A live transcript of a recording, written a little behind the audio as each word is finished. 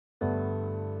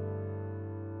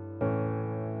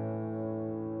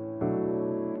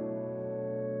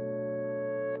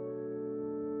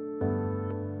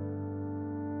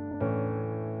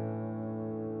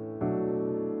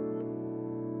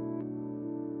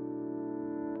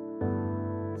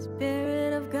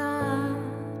Spirit of God,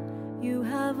 you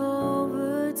have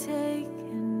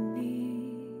overtaken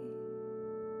me.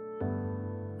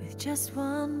 With just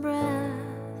one breath,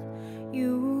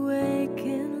 you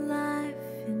awaken life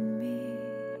in me.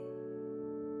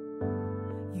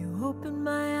 You open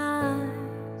my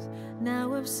eyes,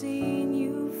 now I've seen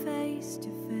you face to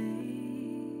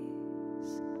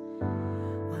face.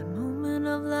 One moment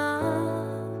of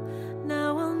love,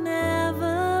 now I'll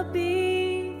never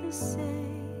be the same.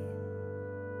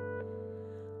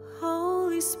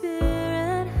 Holy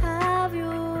Spirit, have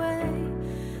your way,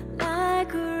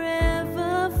 like a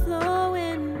river flow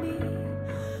in me.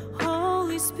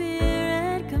 Holy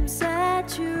Spirit, come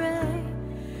saturate.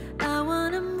 I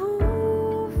wanna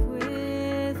move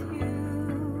with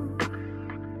you.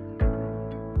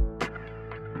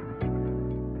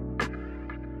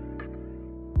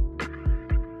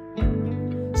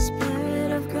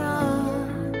 Spirit of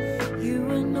God, you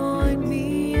anoint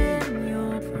me in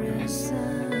your presence,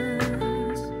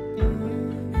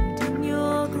 and in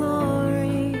your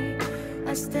glory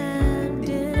I stand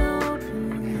in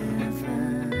open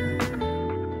heaven.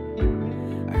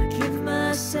 I give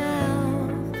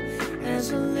myself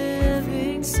as a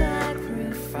living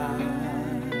sacrifice.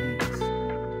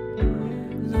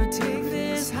 Lord, take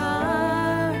this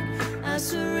heart, I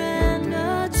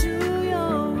surrender to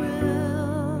your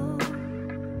will.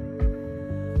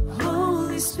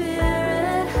 Holy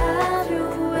Spirit, have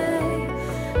your way,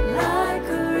 like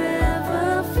a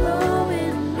river flow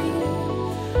in me.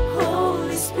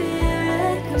 Holy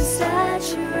Spirit, come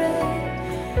saturate.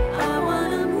 I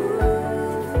wanna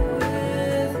move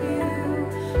with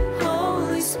you.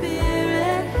 Holy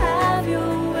Spirit, have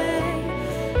your way,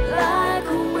 like a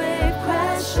wave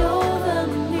crash over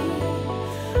me.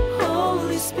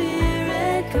 Holy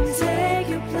Spirit, come take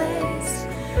your place.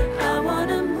 I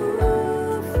wanna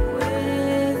move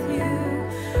with you.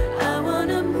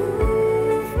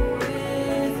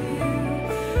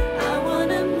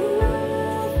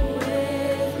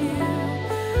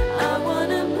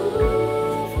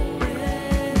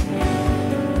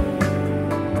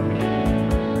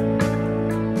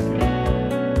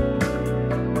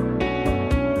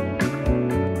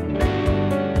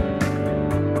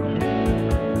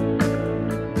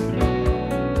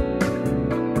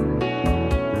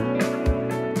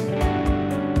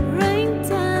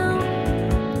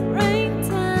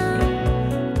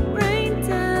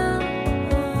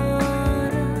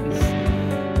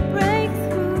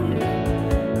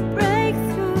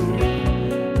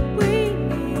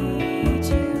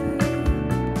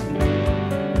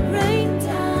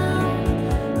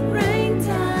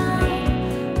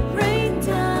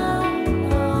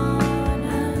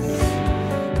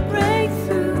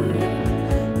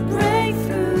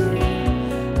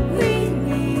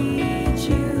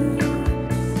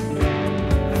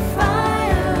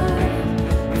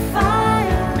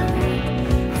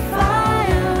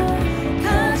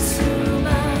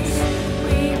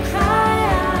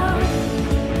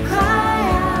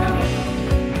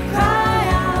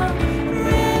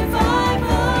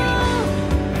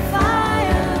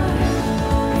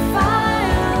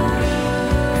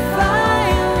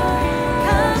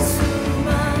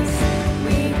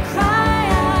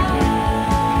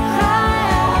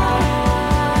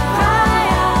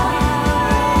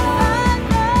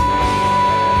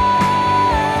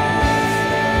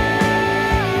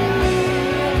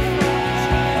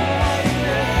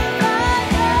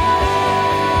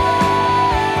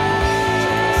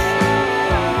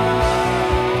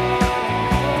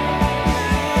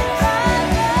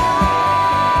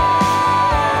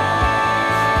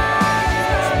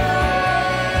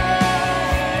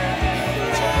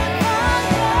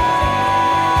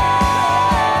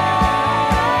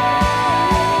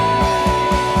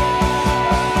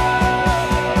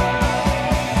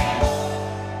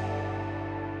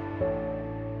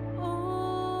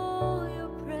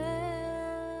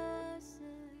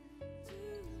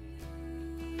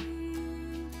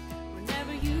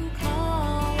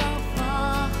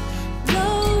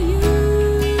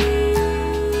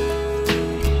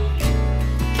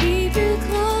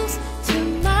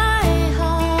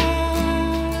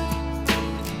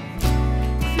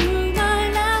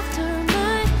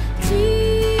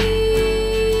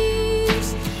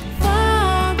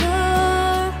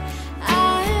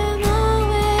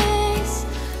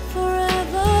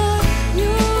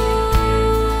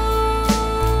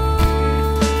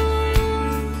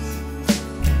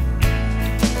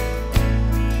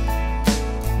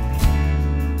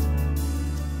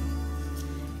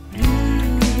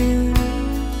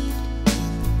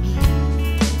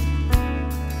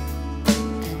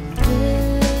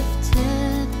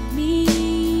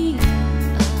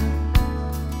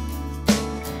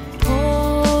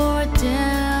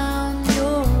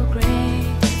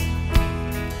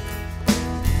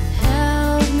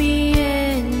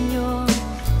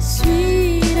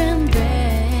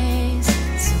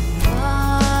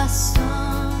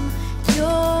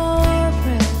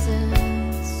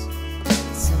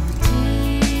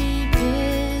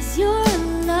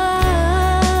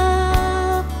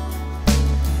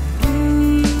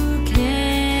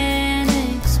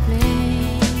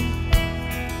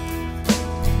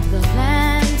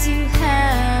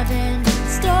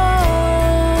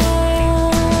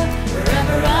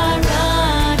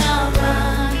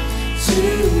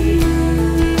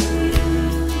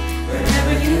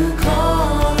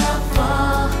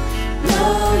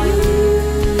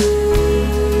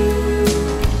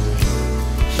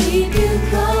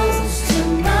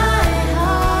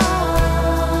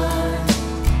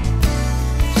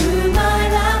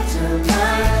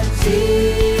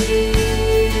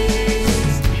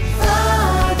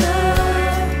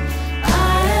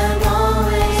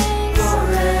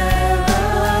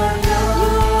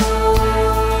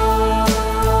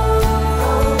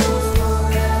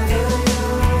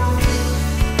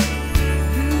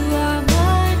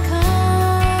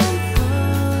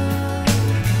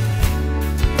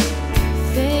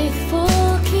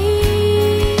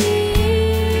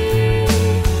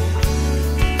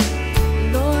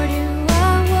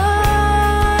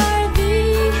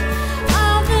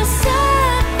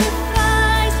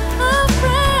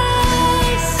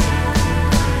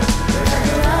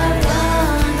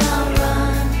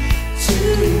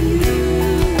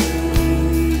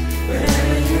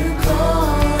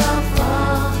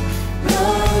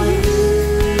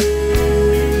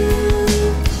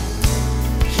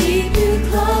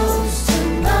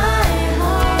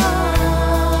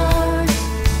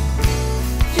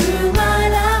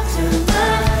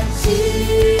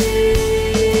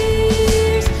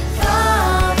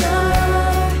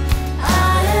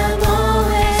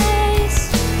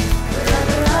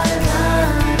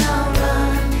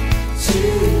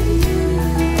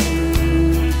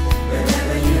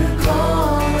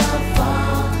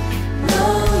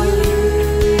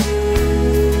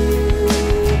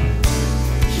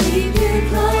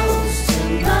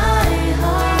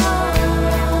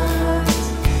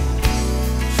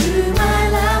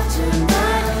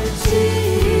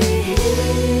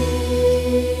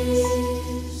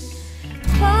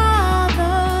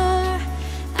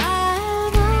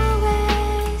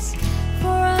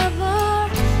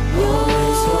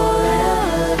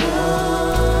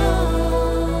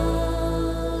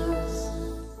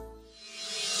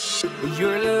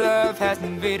 has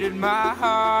invaded my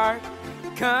heart,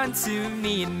 consumed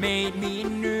me and made me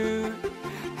new.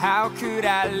 How could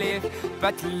I live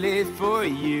but to live for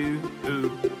you?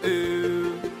 Ooh,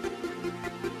 ooh.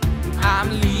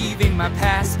 I'm leaving my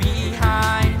past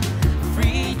behind.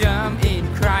 Freedom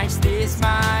in Christ is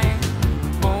mine.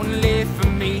 Won't live for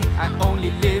me, I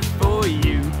only live for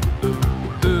you. Ooh,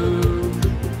 ooh.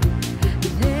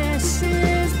 This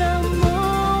is the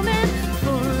moment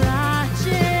for our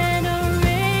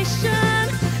generation.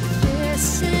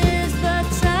 This is the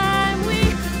time we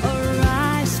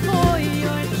arise for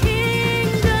your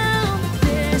kingdom.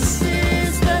 This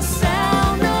is the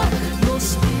sound of your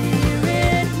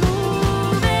spirit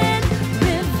moving.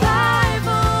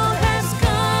 Revival has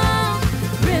come.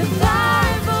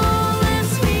 Revival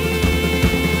is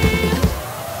here.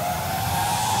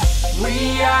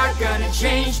 We are gonna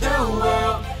change the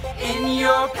world in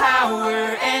your power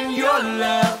and your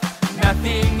love.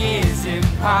 Nothing is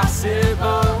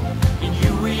impossible. In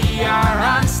you we are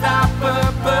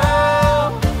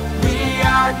unstoppable. We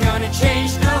are gonna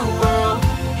change the world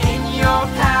in your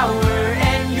power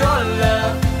and your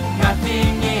love.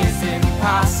 Nothing is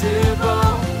impossible.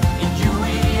 In you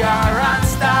we are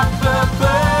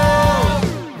unstoppable.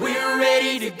 We're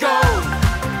ready to go.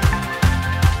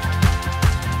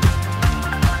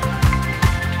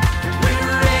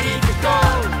 We're ready to go.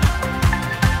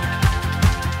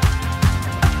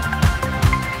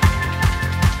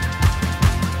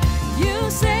 You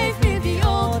save me, the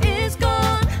old is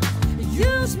gone.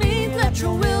 Use me, let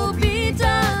your will be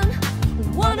done.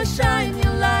 Wanna shine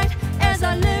your light as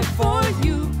I live for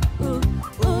you. Ooh,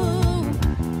 ooh.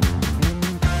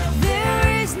 There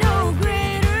is no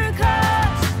greater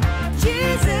cause.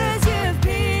 Jesus, you've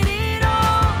paid it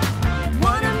all.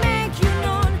 Wanna make you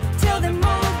known, tell them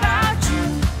all about you.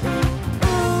 Ooh,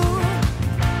 ooh.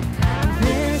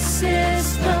 This is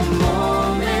the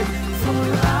moment for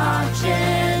our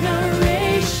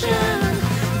generation.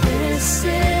 This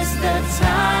is the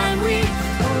time we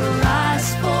arise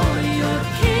for your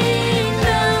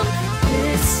kingdom.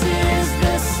 This is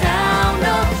the sound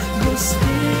of your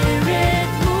spirit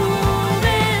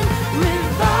moving.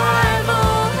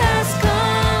 Revival has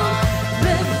come.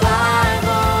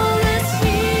 Revival is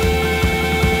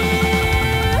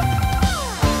here.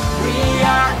 We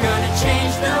are gonna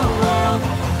change the world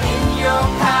in your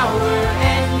power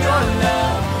and your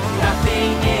love.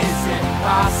 Nothing is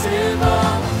impossible.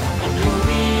 In you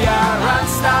we are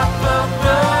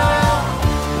unstoppable.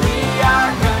 We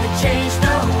are gonna change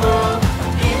the world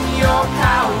in your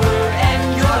power and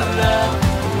your love.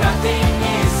 Nothing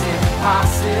is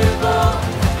impossible.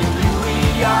 In you we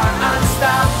are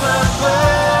unstoppable.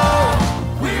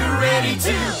 We're ready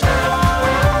to go.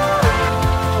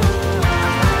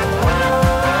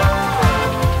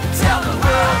 Tell the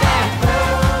world that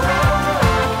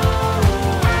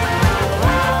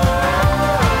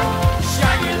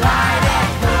shine your light and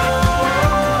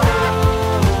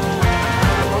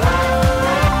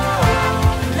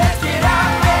let's get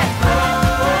out and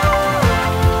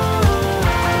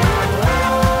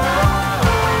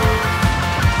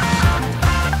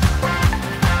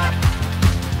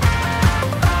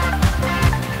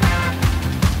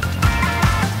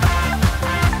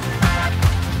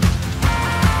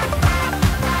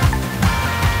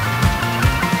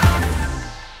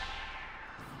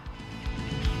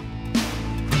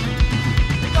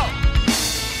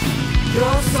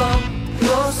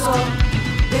Your song,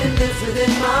 it lives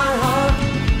within my heart,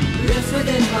 lives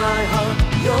within my heart.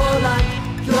 Your light,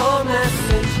 your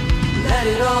message, let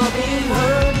it all be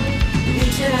heard. In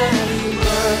each and every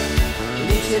word, in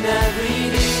each and every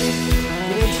need,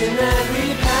 in each and every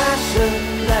passion,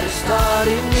 let it start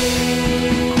in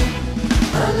me.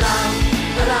 Allow,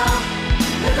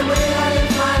 let the way I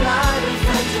live my life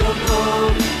reflect your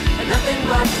glory, and nothing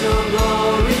but your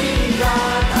glory,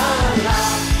 God.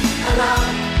 Allow,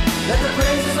 let the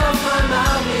praises of my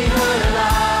mouth be heard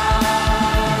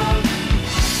aloud.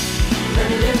 Let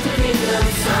me lift the kingdom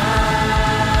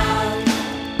sound.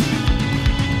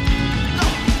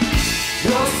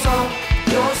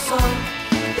 Your song,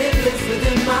 it lives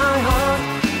within my heart,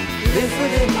 lives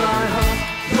within my heart.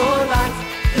 Your light,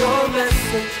 your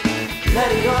message, let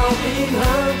it all be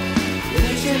heard. In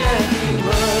each and every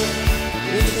word,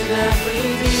 in each and every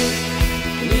deed,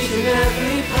 in each and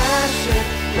every passion,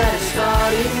 let it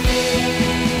start in me.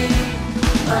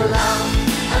 Allow,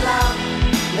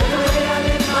 let the way I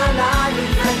live my life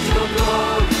reflect your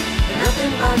glory, and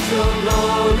nothing but your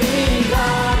glory,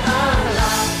 God.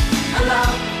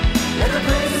 Allow, let the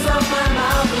praises of my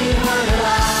mouth be heard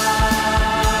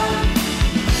aloud.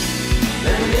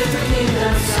 Let me lift the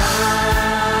kingdom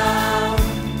sound.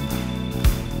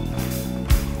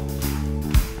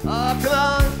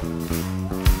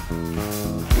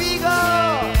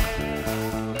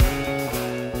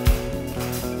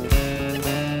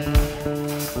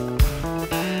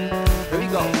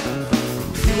 go.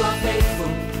 You are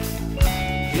faithful,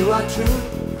 you are true.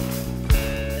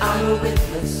 I'm a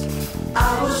witness,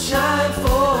 I will shine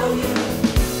for you.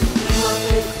 You are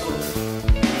faithful,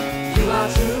 you are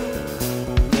true.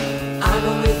 I'm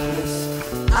a witness,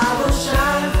 I will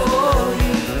shine for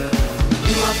you.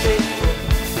 You are faithful,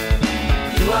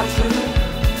 you are true.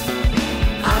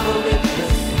 I'm a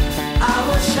witness, I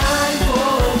will shine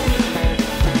for you.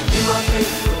 You are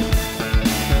faithful,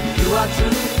 you are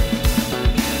true.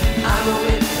 I'm a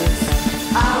witness,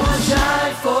 I will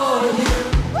shine for you.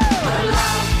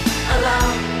 Allow,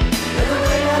 let the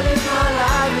way I live my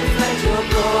life reflect your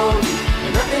glory,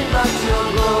 and nothing but your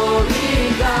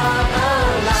glory, God.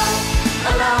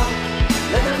 Allow,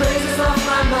 let the praises of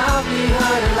my mouth be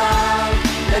heard aloud.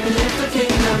 Let me lift the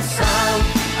kingdom sound.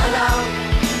 Allow,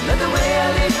 let the way I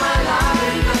live my life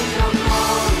reflect your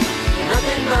glory, and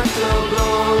nothing but your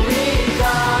glory,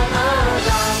 God.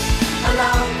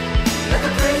 Allow, let the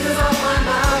praises of my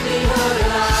mouth be heard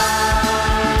aloud.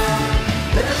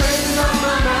 Let the praises of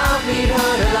my mouth be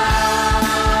heard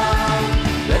aloud.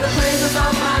 Let the praises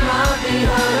of my mouth be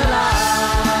heard aloud.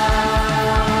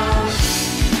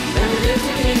 Let me lift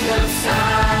the kingdom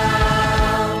sound.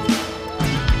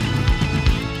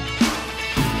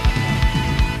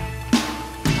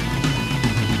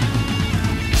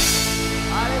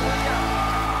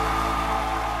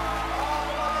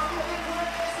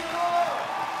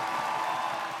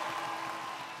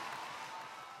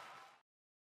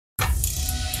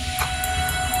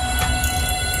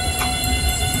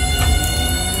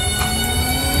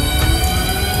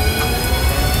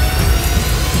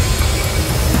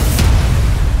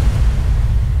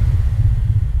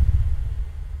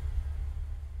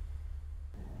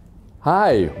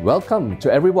 Hi, welcome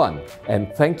to everyone,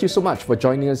 and thank you so much for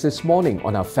joining us this morning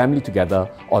on our Family Together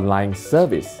online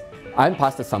service. I'm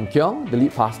Pastor 𝐶𝐬𝐿, the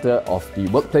lead pastor of the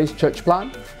Workplace Church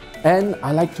Plant, and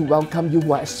I'd like to welcome you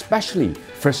who are especially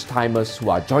first-timers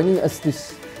who are joining us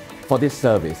for this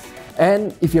service.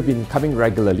 And if you've been coming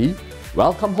regularly,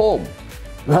 welcome home.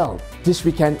 Well, this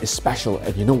weekend is special,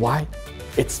 and you know why?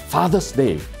 It's Father's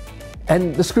Day.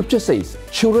 And the scripture says,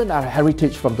 children are a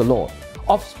heritage from the Lord,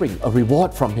 offspring a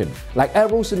reward from Him. Like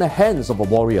arrows in the hands of a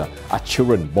warrior are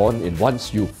children born in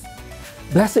one's youth.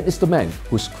 Blessed is the man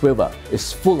whose quiver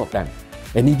is full of them.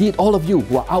 And indeed, all of you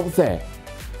who are out there,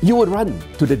 you would run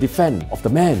to the defense of the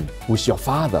man who is your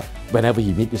father whenever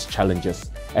he meets his challenges.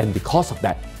 And because of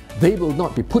that, they will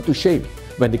not be put to shame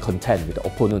when they contend with the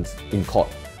opponents in court.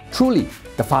 Truly,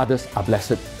 the fathers are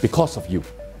blessed because of you.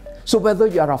 So whether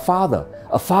you are a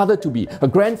father-to-be, a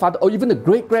grandfather, or even a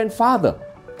great-grandfather,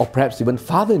 or perhaps even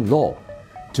father-in-law,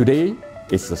 today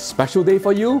is a special day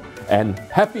for you, and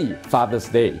happy Father's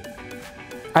Day.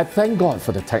 I thank God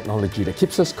for the technology that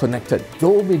keeps us connected,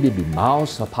 though we may be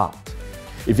miles apart.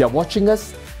 If you are watching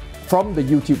us from the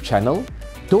YouTube channel,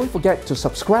 don't forget to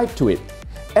subscribe to it.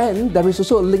 And there is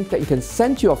also a link that you can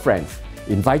send to your friends.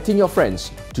 Inviting your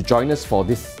friends to join us for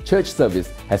this church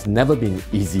service has never been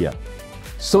easier.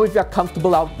 So if you are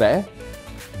comfortable out there,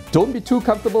 don't be too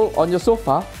comfortable on your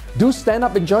sofa. Do stand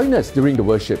up and join us during the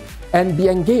worship and be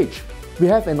engaged. We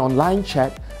have an online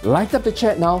chat. Light up the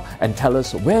chat now and tell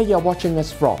us where you're watching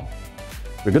us from.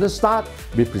 We're going to start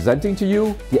with presenting to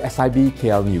you the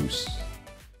SIBKL News.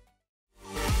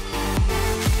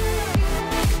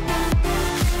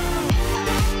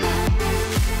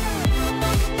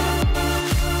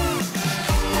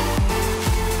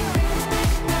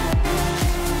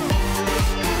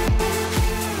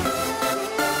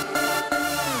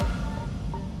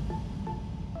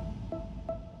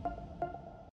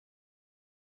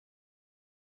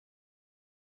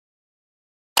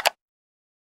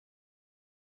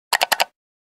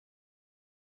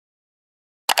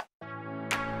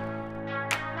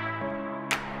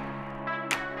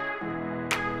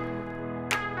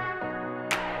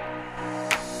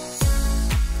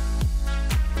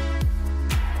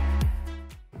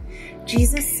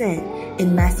 Jesus said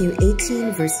in Matthew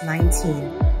 18 verse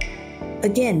 19,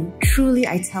 "Again, truly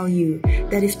I tell you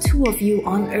that if two of you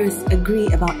on earth agree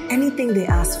about anything they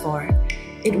ask for,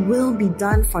 it will be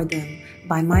done for them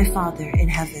by my Father in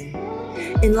heaven."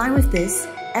 In line with this,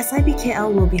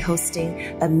 SIBKL will be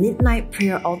hosting a midnight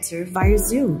prayer altar via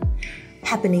Zoom,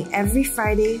 happening every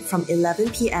Friday from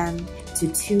 11 p.m. to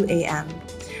 2 a.m.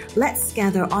 Let's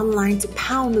gather online to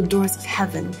pound the doors of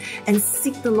heaven and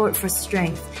seek the Lord for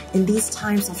strength in these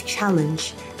times of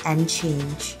challenge and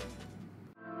change.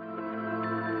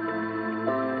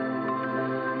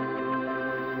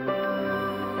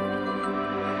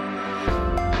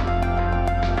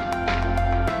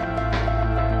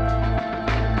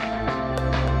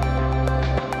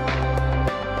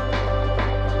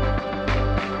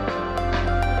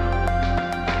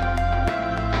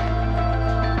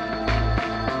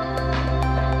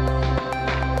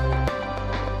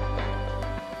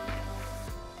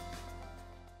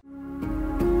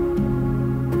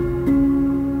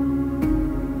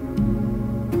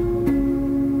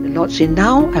 Lord said,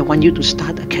 now I want you to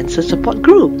start a cancer support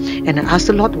group. And I asked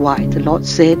the Lord why. The Lord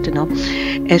said,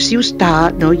 as you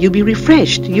start, you'll be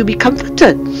refreshed, you'll be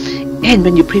comforted. And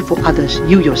when you pray for others,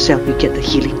 you yourself will get the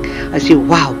healing. I said,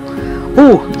 wow.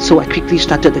 Oh, so I quickly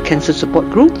started the cancer support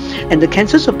group, and the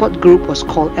cancer support group was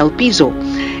called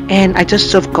𝐿𝐴𝐳. And I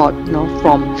just served God,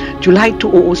 from July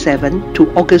 2007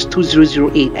 to August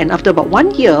 2008. And after about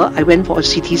 1 year, I went for a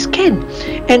CT scan.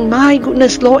 And my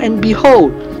goodness, lo and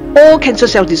behold, all cancer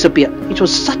cells disappeared. It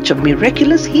was such a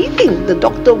miraculous healing. The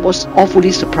doctor was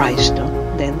awfully surprised.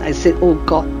 Then I said, oh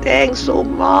God, thanks so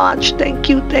much. Thank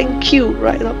you,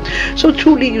 right? So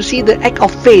truly, you see, the act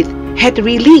of faith had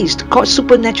released God's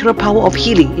supernatural power of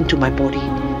healing into my body.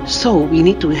 So we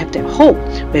need to have that hope.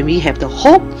 When we have the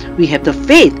hope, we have the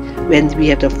faith. When we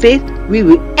have the faith, we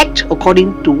will act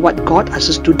according to what God asks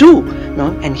us to do,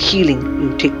 and healing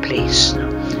will take place.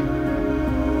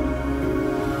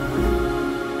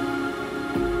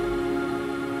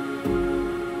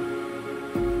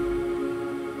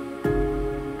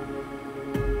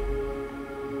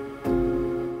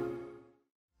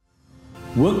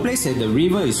 Workplace at the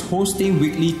River is hosting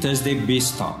weekly Thursday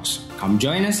Biz Talks. Come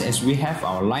join us as we have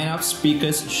our lineup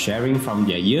speakers sharing from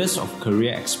their years of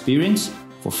career experience.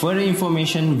 For further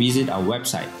information, visit our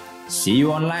website. See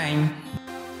you online!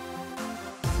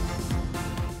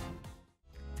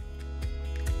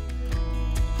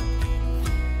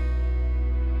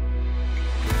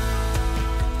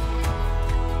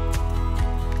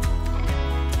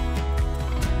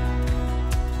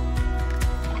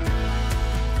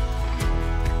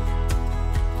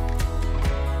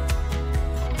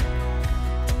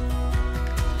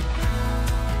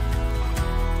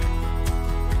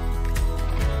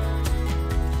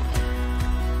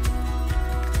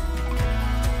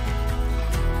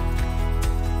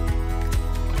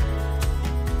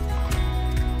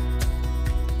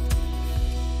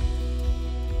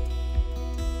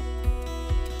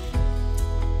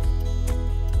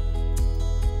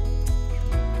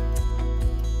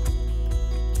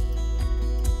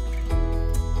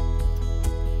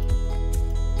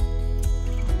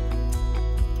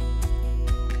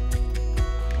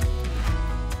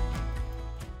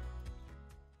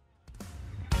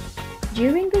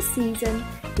 During this season,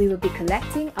 we will be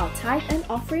collecting our tithe and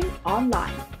offering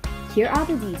online. Here are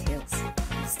the details.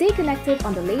 Stay connected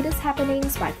on the latest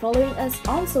happenings by following us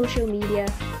on social media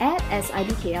at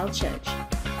SIBKL Church.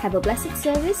 Have a blessed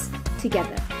service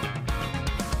together.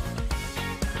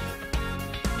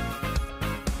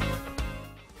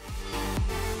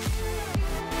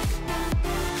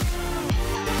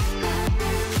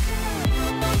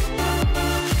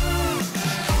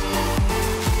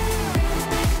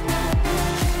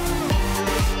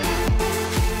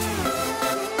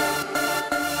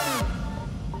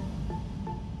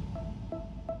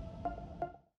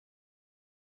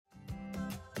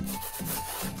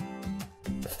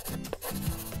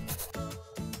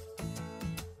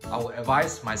 I would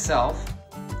advise myself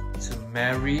to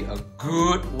marry a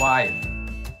good wife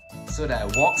so that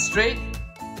I walk straight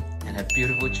and have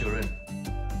beautiful children.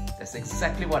 That's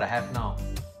exactly what I have now.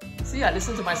 See, I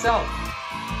listen to myself.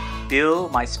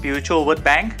 Build my spiritual word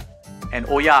bank, and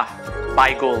oh yeah,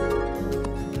 buy gold.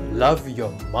 Love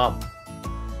your mom.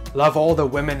 Love all the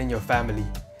women in your family.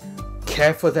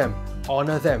 Care for them,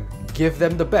 honor them, give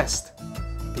them the best.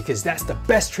 Because that's the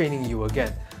best training you will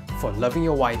get for loving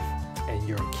your wife and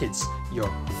your kids,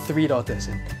 your 3 daughters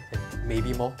and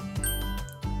maybe more.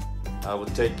 I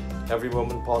would take every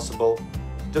moment possible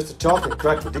just to talk and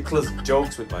crack ridiculous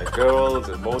jokes with my girls,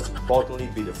 and most importantly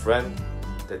be the friend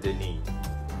that they need.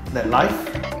 That life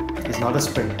is not a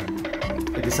sprint,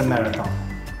 it is a marathon.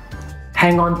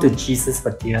 Hang on to Jesus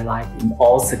for dear life in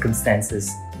all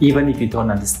circumstances, even if you don't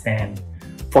understand,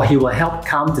 for He will help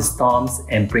calm the storms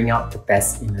and bring out the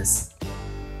best in us.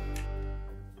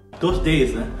 Those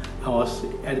days, I was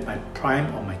at my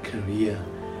prime of my career,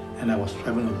 and I was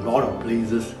traveling a lot of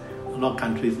places, a lot of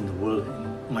countries in the world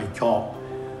in my job.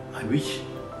 I wish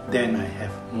then I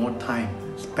have more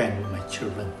time spent with my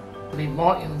children. Be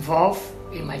more involved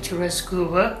in my children's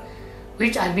schoolwork,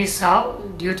 which I miss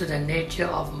out due to the nature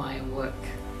of my work.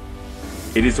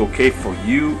 It is okay for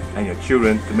you and your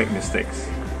children to make mistakes.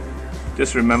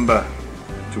 Just remember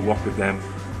to walk with them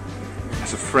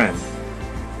as a friend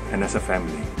and as a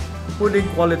family. Put in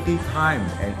quality time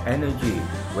and energy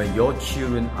when your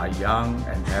children are young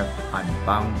and have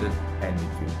unbounded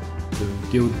energy.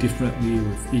 To deal differently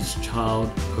with each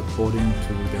child according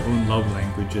to their own love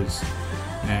languages,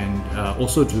 and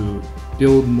also to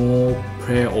build more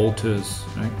prayer altars,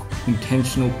 right?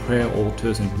 Intentional prayer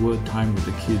altars and word time with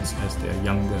the kids as they're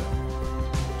younger.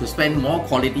 To spend more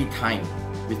quality time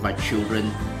with my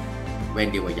children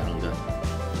when they were younger.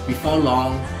 Before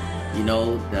long, you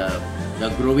know, the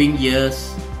growing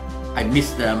years, I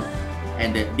missed them,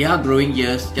 and their growing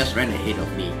years just ran ahead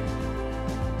of me.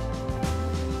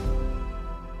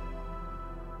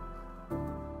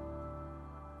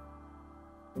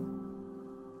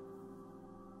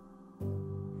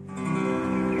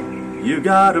 You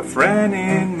got a friend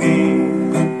in me.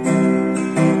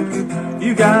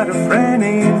 You got a friend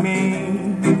in me.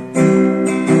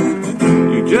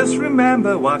 You just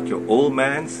remember what your old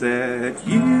man said.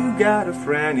 You got a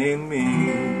friend in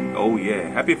me. Oh yeah.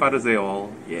 Happy Father's Day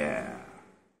all. Yeah.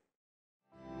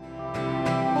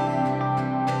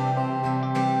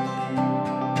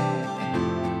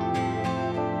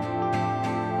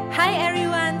 Hi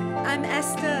everyone, I'm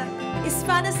Esther. It's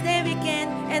Father's Day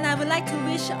weekend and I would like to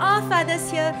wish all fathers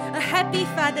here a happy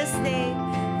Father's Day.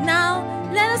 Now,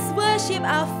 let us worship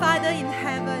our Father in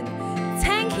heaven.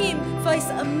 Thank Him for His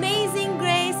amazing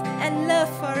grace and love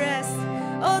for us.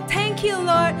 Oh, thank you,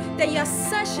 Lord, that you are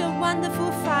such a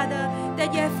wonderful Father,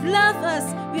 that you have loved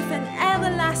us with an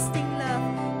everlasting love.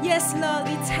 Yes, Lord,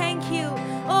 we thank you.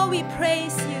 Oh, we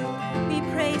praise you. We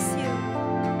praise you.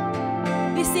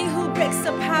 We sing, who breaks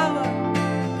the power?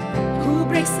 Who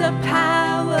breaks the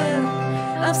power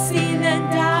of sin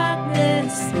and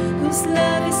darkness? Whose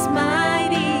love is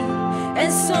mighty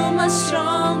and so much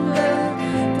stronger.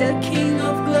 The King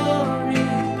of glory,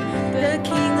 the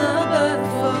King above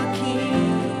all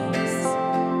kings.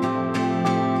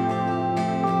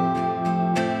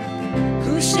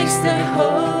 Who shakes the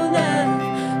whole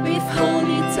earth with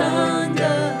holy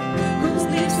thunder? Who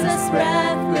leaves us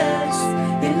breathless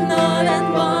in awe and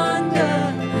wonder?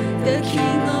 The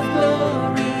King of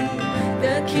glory,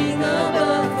 the King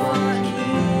above all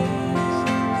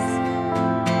kings.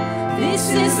 This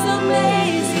is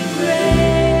amazing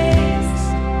grace.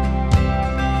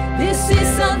 This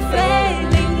is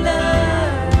unfailing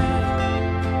love.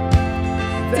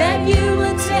 That you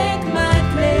would take my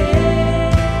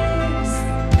place.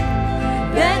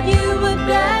 That you would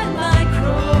bear my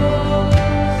cross.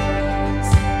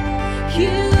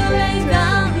 You lay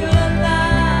down your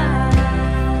life.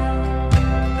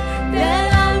 That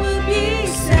I will be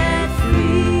set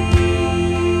free.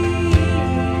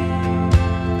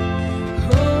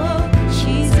 Oh,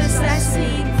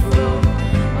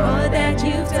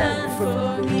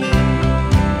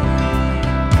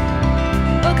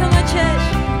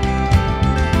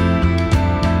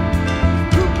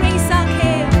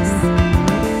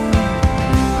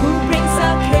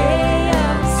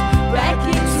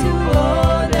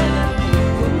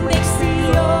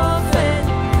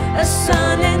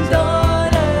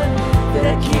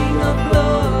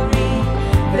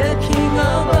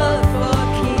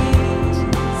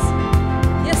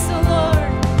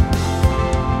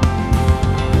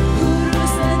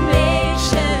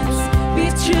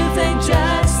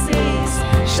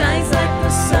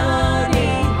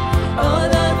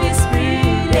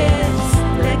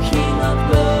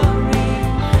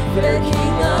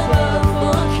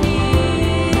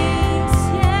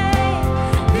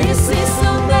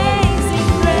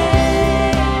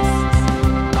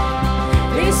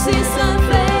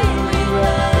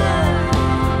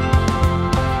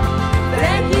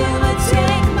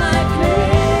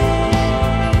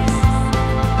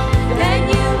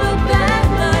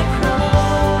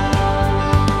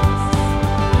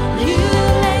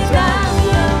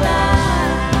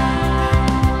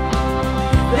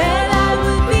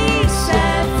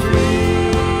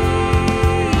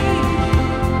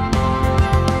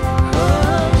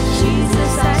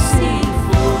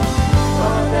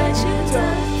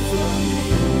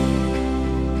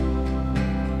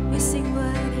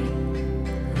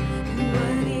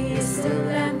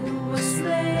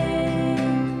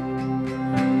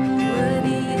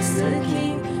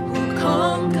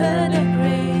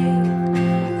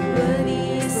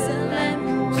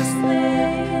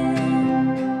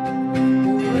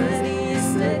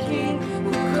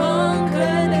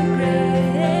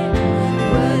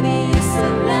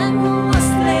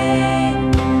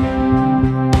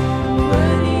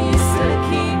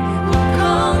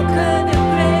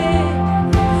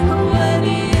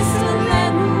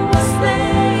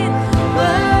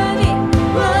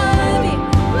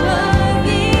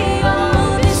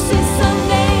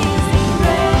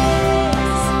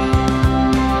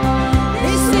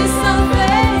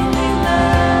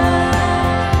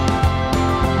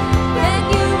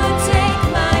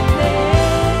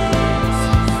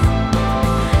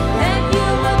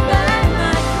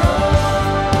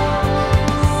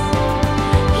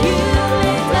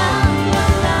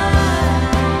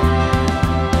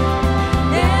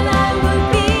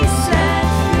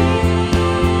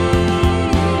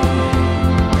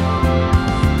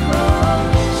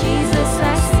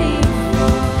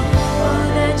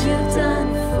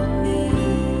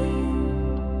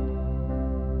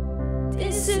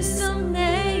 This is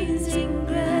amazing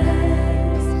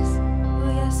grace.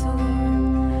 Oh yes,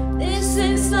 Lord. This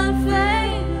is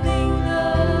unfailing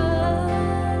love.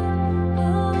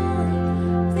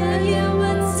 Oh, that you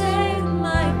would take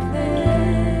my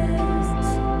place.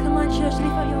 Come on, church, lift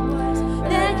up your voice.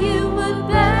 That you would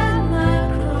bear my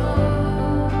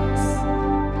cross.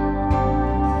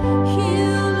 You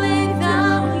lay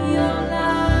down your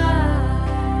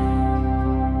life.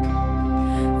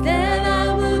 Then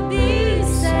I will be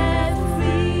set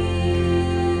free.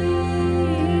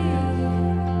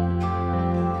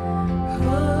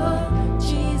 Oh,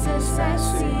 Jesus, I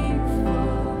sing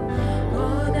for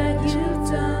all that you've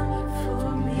done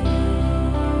for me.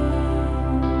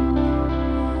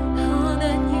 All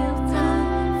that you've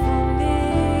done for me.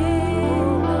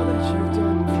 All that you've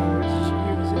done for us,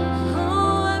 Jesus.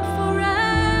 Oh, I'm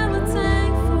forever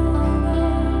thankful,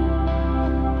 Lord.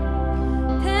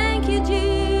 Thank you, Jesus.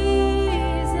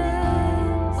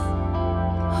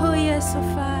 Oh, yes, oh,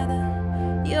 Father.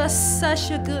 You're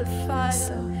such a good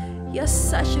Father. You're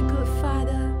such a good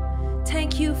Father.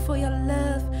 Thank you for your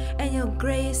love and your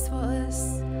grace for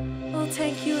us. Oh,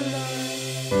 thank you, Lord.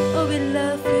 Oh, we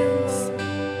love you, Lord.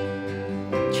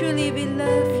 Truly, we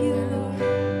love you, Lord.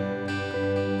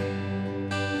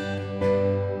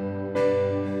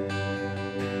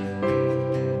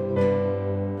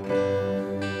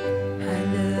 I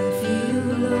love you,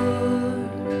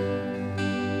 Lord,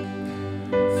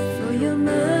 for your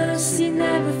mercy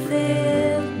never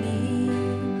failed me.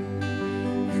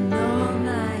 And all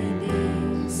my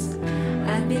days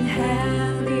I've been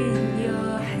held in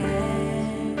your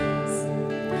hands.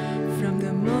 From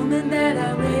the moment that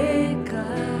I wake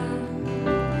up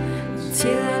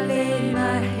till I lay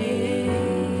my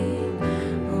head,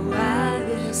 oh, I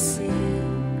will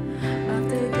sing of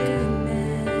the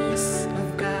goodness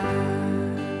of God.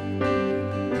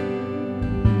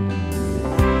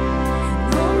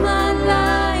 And all my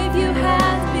life you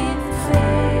have been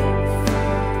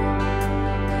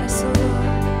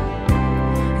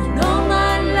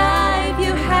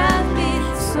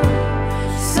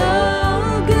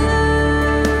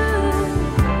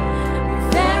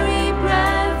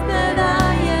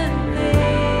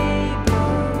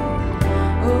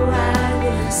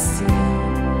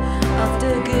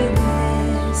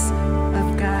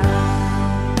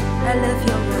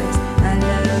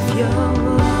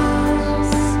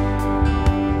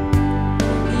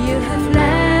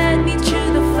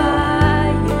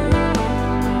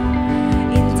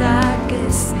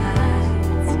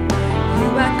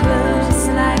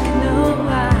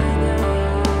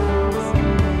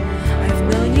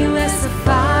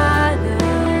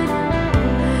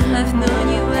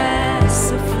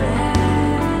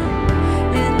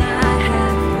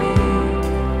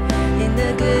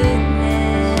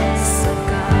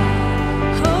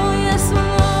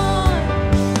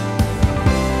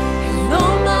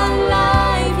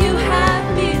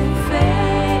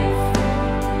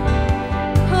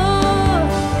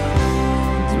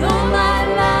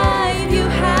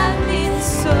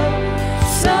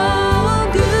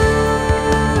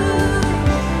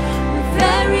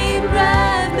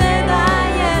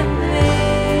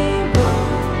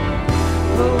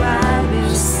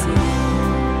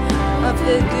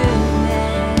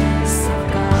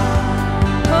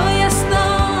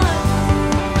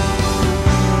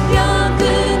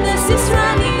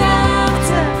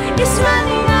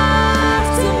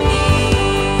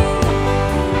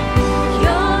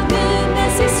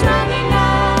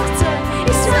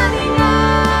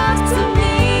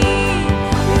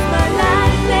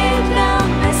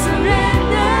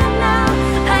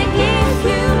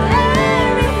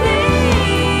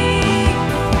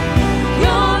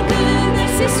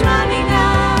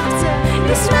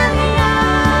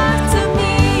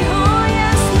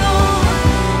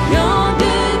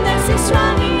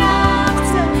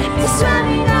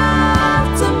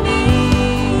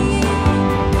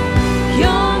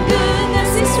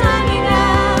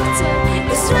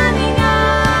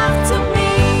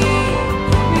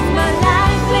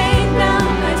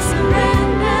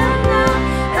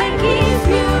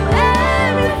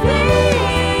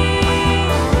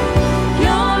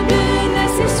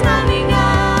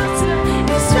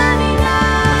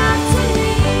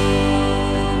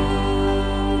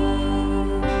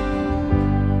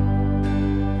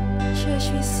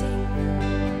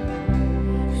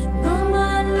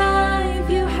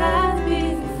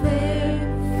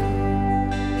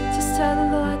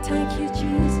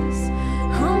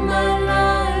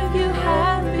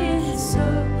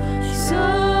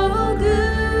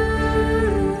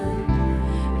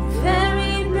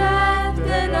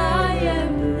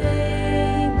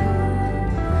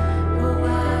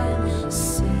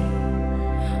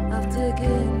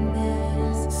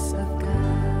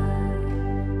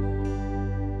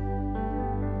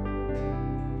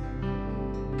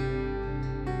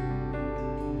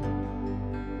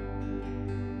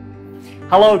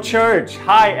Hello church,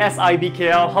 hi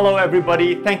SIBKL, hello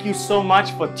everybody. Thank you so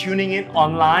much for tuning in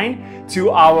online to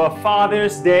our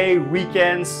Father's Day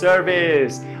weekend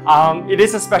service. It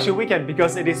is a special weekend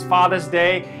because it is Father's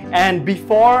Day, and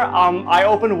before I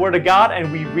open the Word of God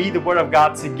and we read the Word of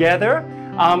God together,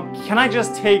 can I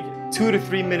just take 2 to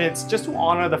 3 minutes just to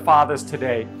honor the fathers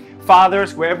today?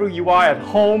 Fathers, wherever you are at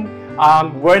home,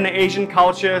 we're in an Asian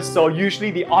culture, so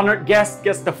usually the honored guest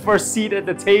gets the first seat at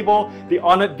the table. The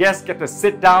honored guest get to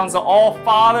sit down. So all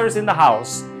fathers in the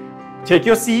house, take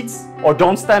your seats or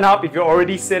don't stand up if you're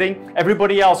already sitting.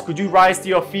 Everybody else, could you rise to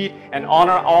your feet and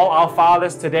honor all our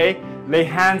fathers today? Lay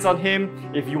hands on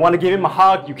him. If you want to give him a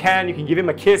hug, you can. You can give him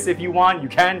a kiss if you want. You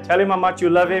can. Tell him how much you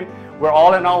love him. We're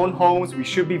all in our own homes. We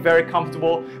should be very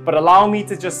comfortable. But allow me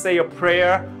to just say a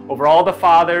prayer over all the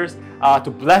fathers,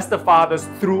 to bless the fathers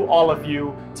through all of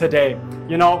you today.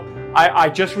 You know, I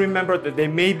just remember that there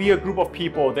may be a group of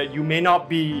people that you may not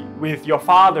be with your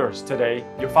fathers today.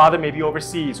 Your father may be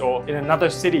overseas or in another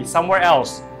city, somewhere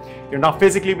else. You're not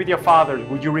physically with your father.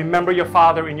 Would you remember your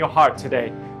father in your heart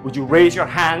today? Would you raise your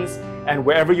hands, and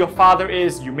wherever your father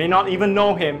is, you may not even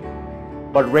know him,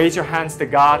 but raise your hands to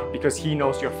God because he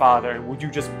knows your father. Would you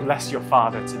just bless your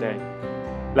father today?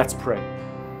 Let's pray.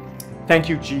 Thank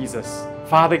you, Jesus.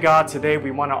 Father God, today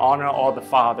we want to honor all the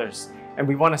fathers, and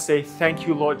we want to say thank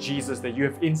you, Lord Jesus, that you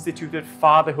have instituted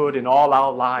fatherhood in all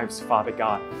our lives, Father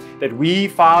God. That we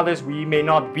fathers, we may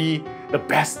not be the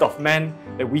best of men,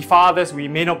 that we fathers, we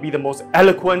may not be the most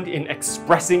eloquent in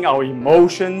expressing our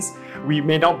emotions, we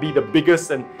may not be the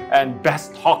biggest and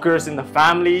best talkers in the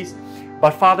families,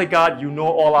 but Father God, you know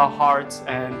all our hearts,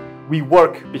 and we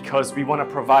work because we want to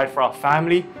provide for our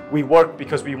family. We work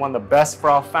because we want the best for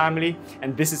our family.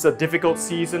 And this is a difficult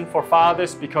season for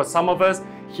fathers because some of us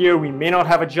here, we may not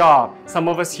have a job. Some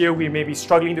of us here, we may be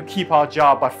struggling to keep our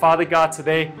job. But Father God,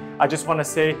 today, I just want to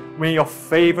say, may your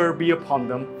favor be upon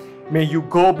them. May you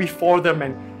go before them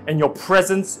and your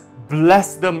presence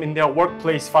bless them in their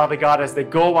workplace, Father God, as they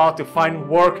go out to find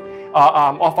work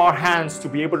of our hands to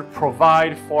be able to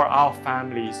provide for our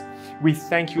families. We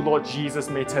thank you, Lord Jesus.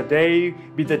 May today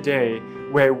be the day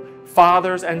where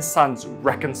fathers and sons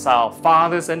reconcile,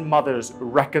 fathers and mothers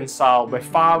reconcile, where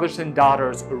fathers and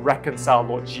daughters reconcile,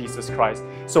 Lord Jesus Christ.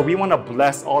 So we want to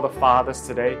bless all the fathers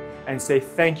today and say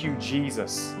thank you,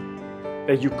 Jesus,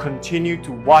 that you continue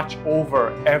to watch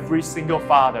over every single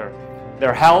father,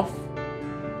 their health,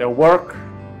 their work,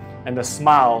 and the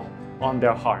smile on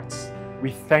their hearts. We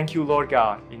thank you, Lord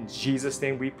God. In Jesus'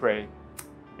 name we pray.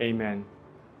 Amen.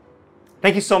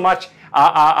 Thank you so much.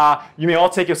 You may all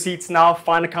take your seats now.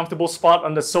 Find a comfortable spot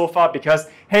on the sofa because,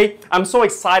 hey, I'm so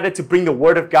excited to bring the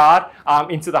Word of God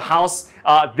into the house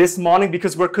this morning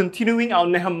because we're continuing our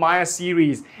Nehemiah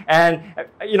series. And,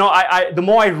 you know, the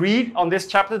more I read on this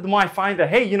chapter, the more I find that,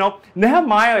 hey, you know,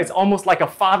 Nehemiah is almost like a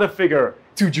father figure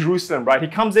to Jerusalem, right? He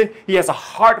comes in, he has a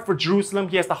heart for Jerusalem,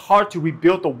 he has the heart to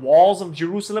rebuild the walls of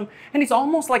Jerusalem, and he's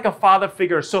almost like a father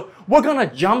figure. So we're going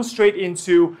to jump straight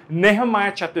into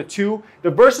Nehemiah chapter 2. The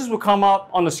verses will come up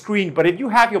on the screen, but if you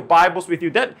have your Bibles with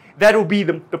you, that will be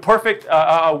the perfect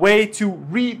way to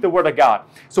read the Word of God.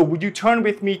 So would you turn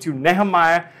with me to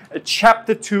Nehemiah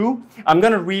chapter 2. I'm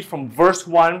going to read from verse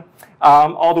 1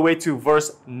 all the way to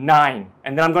verse 9,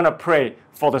 and then I'm going to pray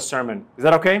for the sermon. Is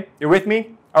that okay? You're with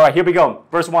me? All right, here we go.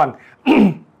 Verse 1.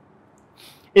 In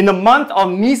the month of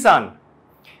Nisan,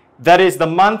 that is the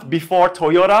month before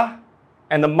Toyota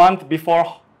and the month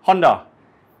before Honda.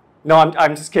 No,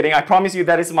 I'm just kidding. I promise you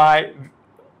that is my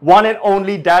one and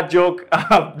only dad joke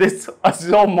this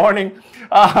morning.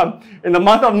 In the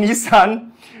month of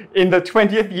Nisan, in the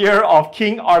 20th year of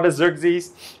King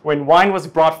Artaxerxes, when wine was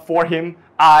brought for him,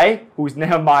 I, who is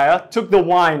Nehemiah, took the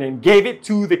wine and gave it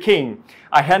to the king.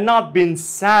 I had not been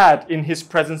sad in his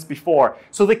presence before.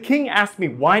 So the king asked me,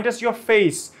 why does your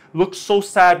face look so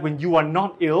sad when you are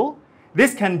not ill?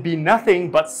 This can be nothing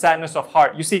but sadness of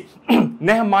heart. You see,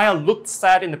 Nehemiah looked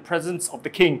sad in the presence of the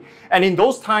king. And in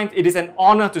those times, it is an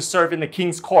honor to serve in the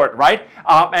king's court, right?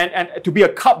 And to be a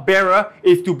cupbearer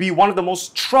is to be one of the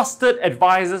most trusted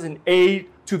advisors and aid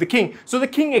to the king. So the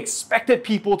king expected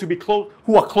people to be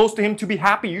who are close to him to be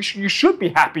happy. You should be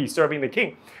happy serving the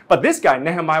king. But this guy,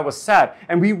 Nehemiah, was sad.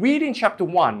 And we read in chapter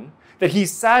 1 that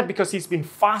he's sad because he's been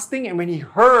fasting, and when he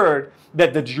heard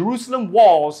that the Jerusalem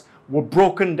walls were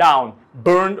broken down,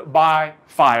 burned by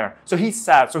fire. So he's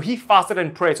sad. So he fasted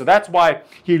and prayed. So that's why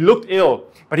he looked ill,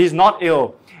 but he's not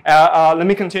ill. Let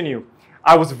me continue.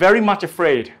 I was very much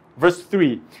afraid. Verse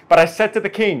 3, but I said to the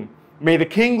king, may the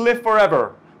king live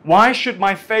forever. Why should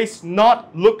my face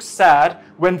not look sad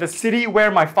when the city where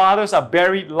my fathers are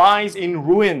buried lies in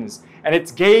ruins, and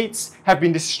its gates have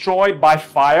been destroyed by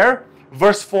fire?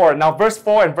 verse 4. Now, verse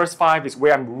 4 and verse 5 is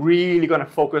where I'm really going to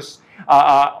focus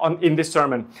in this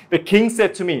sermon. The king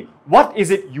said to me, "What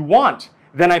is it you want?"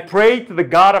 Then I prayed to the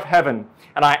God of heaven,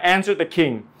 and I answered the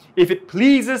king, "If it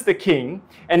pleases the king,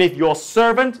 and if your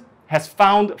servant has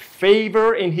found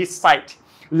favor in his sight,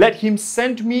 let him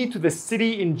send me to the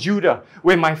city in Judah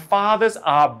where my fathers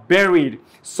are buried,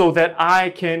 so that I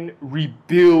can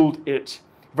rebuild it."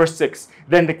 Verse 6,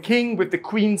 then the king with the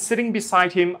queen sitting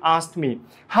beside him asked me,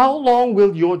 "How long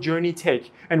will your journey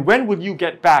take? And when will you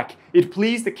get back?" It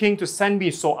pleased the king to send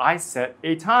me, so I set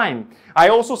a time. I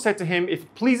also said to him, "If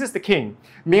it pleases the king,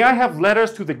 may I have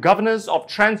letters to the governors of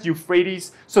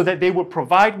Trans-Euphrates so that they will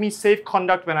provide me safe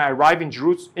conduct when I arrive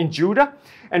in Judah?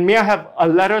 And may I have a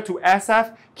letter to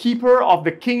Asaph, keeper of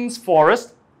the king's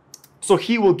forest, so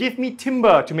he will give me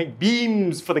timber to make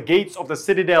beams for the gates of the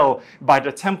citadel by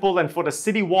the temple and for the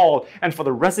city wall and for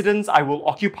the residence I will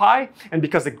occupy? And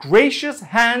because the gracious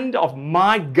hand of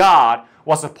my God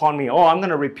was upon me." Oh, I'm going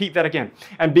to repeat that again.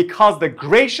 "And because the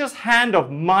gracious hand of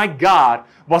my God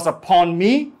was upon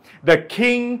me, the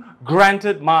king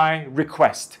granted my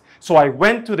request. So I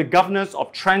went to the governors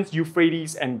of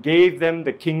Trans-Euphrates and gave them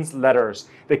the king's letters.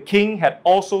 The king had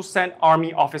also sent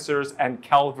army officers and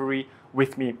cavalry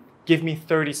with me." Give me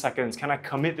 30 seconds. Can I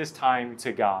commit this time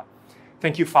to God?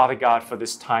 Thank you, Father God, for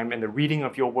this time and the reading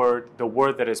of your word, the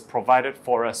word that is provided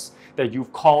for us, that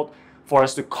you've called for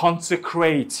us to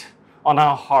consecrate on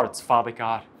our hearts, Father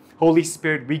God. Holy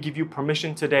Spirit, we give you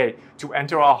permission today to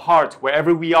enter our heart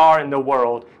wherever we are in the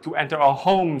world, to enter our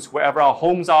homes wherever our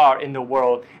homes are in the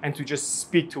world, and to just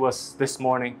speak to us this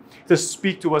morning, to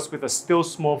speak to us with a still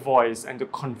small voice and to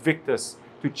convict us,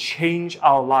 to change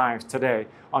our lives today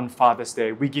on Father's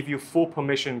Day. We give you full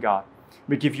permission, God.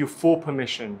 We give you full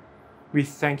permission. We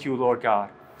thank you, Lord God.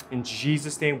 In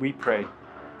Jesus' name we pray.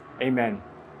 Amen.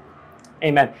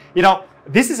 Amen. You know,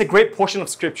 this is a great portion of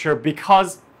scripture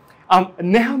because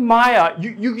Nehemiah,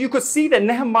 you could see that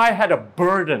Nehemiah had a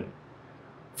burden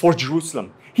for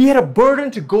Jerusalem. He had a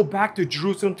burden to go back to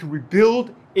Jerusalem to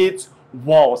rebuild its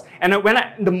walls. And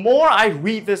the more I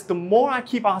read this, the more I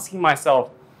keep asking myself,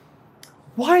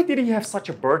 why did he have such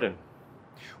a burden?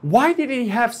 Why did he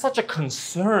have such a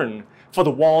concern for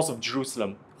the walls of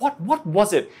Jerusalem? What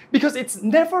was it? Because it's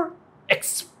never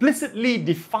explicitly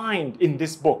defined in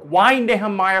this book why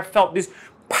Nehemiah felt this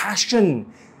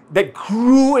passion that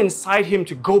grew inside him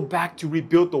to go back to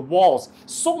rebuild the walls.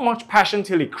 So much passion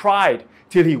till he cried,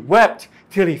 till he wept,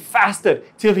 till he fasted,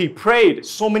 till he prayed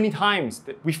so many times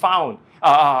that we found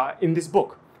in this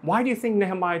book. Why do you think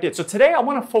Nehemiah did? So today I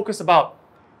want to focus about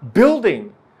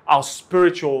building our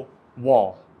spiritual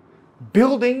wall.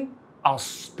 Building our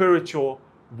spiritual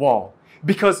wall.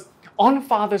 Because on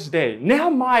Father's Day,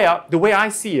 Nehemiah, the way I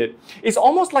see it, is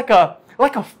almost like a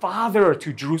father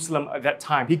to Jerusalem at that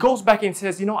time. He goes back and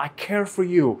says, you know, I care for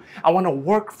you. I want to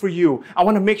work for you. I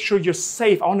want to make sure you're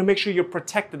safe. I want to make sure you're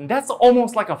protected. And that's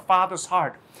almost like a father's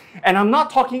heart. And I'm not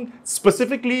talking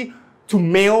specifically to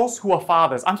males who are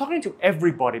fathers. I'm talking to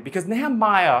everybody because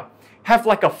Nehemiah have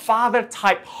like a father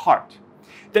type heart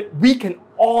that we can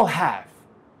all have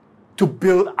to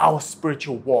build our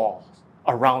spiritual walls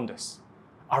around us,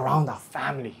 around our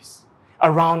families,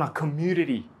 around our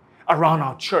community, around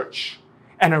our church,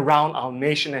 and around our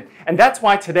nation. And that's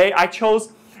why today I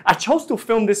chose to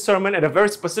film this sermon at a very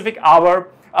specific hour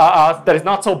that is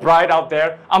not so bright out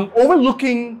there. I'm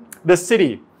overlooking the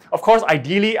city. Of course,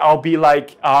 ideally, I'll be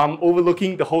like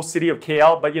overlooking the whole city of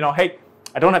KL, but you know, hey,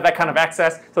 I don't have that kind of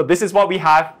access, so this is what we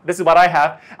have. This is what I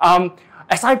have.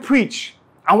 As I preach,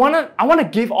 I want to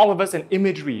give all of us an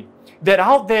imagery that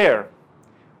out there,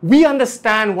 we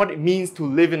understand what it means to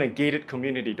live in a gated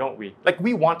community, don't we? Like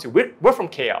we want to. We're from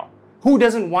KL. Who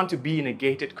doesn't want to be in a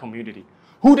gated community?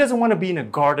 Who doesn't want to be in a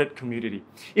guarded community?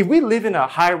 If we live in a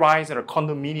high-rise or a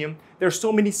condominium, there's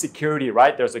so many security,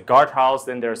 right? There's a guardhouse,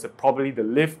 then there's probably the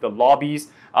lift, the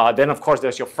lobbies, then of course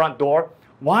there's your front door.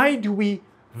 Why do we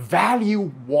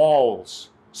value walls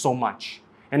so much?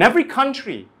 And every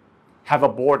country have a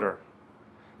border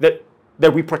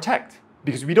that we protect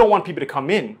because we don't want people to come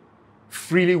in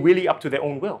freely, willy up to their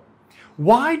own will.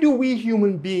 Why do we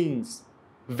human beings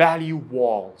value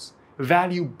walls,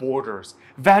 value borders,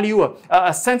 value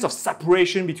a sense of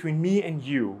separation between me and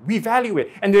you? We value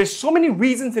it. And there's so many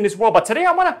reasons in this world. But today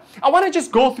I want to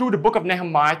just go through the book of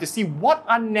Nehemiah to see what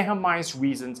are Nehemiah's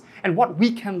reasons and what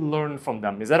we can learn from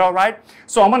them. Is that all right?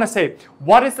 So I'm going to say,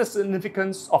 what is the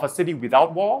significance of a city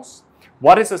without walls?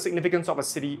 What is the significance of a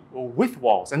city with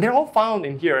walls? And they're all found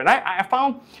in here. And I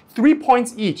found 3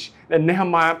 points each that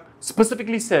Nehemiah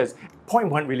specifically says. Point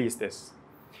 1 really is this.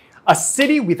 A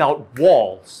city without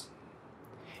walls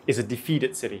is a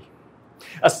defeated city.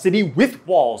 A city with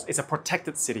walls is a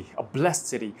protected city, a blessed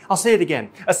city. I'll say it again.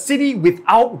 A city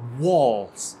without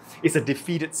walls is a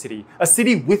defeated city. A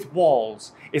city with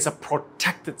walls is a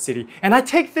protected city. And I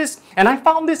take this, and I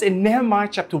found this in Nehemiah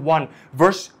chapter 1,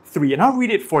 verse 3. And I'll read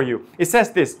it for you. It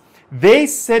says this, "They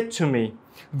said to me,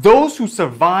 those who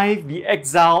survive the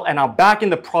exile and are back in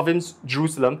the province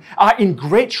Jerusalem are in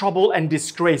great trouble and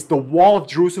disgrace. The wall of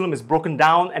Jerusalem is broken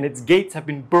down and its gates have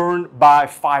been burned by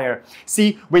fire."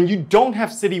 See, when you don't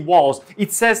have city walls,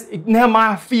 it says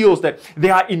Nehemiah feels that they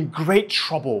are in great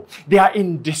trouble. They are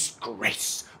in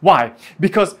disgrace. Why?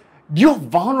 Because you're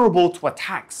vulnerable to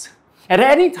attacks. At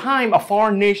any time, a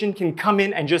foreign nation can come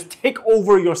in and just take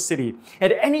over your city.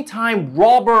 At any time,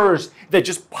 robbers that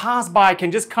just pass by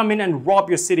can just come in and rob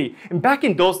your city. And back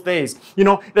in those days, you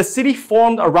know, the city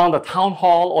formed around the town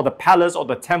hall or the palace or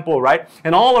the temple, right?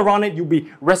 And all around it, you'll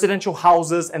be residential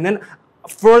houses. And then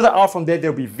further out from there,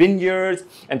 there'll be vineyards,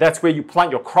 and that's where you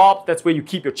plant your crops, that's where you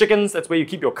keep your chickens, that's where you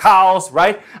keep your cows,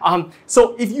 right?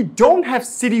 So if you don't have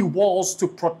city walls to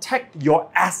protect your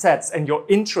assets and your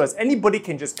interests, anybody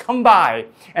can just come by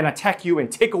and attack you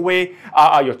and take away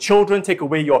your children, take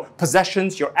away your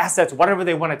possessions, your assets, whatever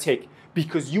they want to take,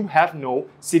 because you have no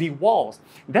city walls.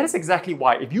 That is exactly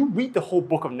why, if you read the whole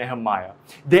book of Nehemiah,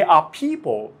 there are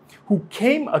people who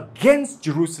came against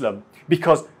Jerusalem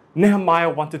because Nehemiah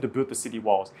wanted to build the city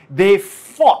walls. They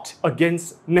fought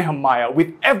against Nehemiah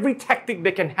with every tactic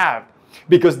they can have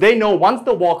because they know once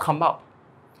the wall come up,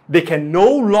 they can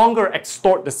no longer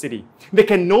extort the city. They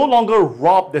can no longer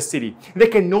rob the city. They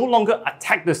can no longer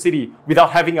attack the city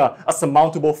without having a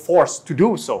surmountable force to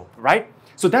do so, right?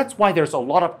 So that's why there's a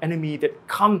lot of enemy that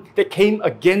came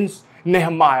against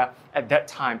Nehemiah at that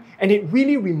time. And it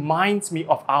really reminds me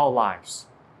of our lives.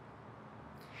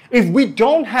 If we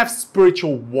don't have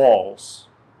spiritual walls,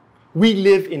 we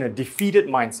live in a defeated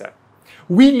mindset.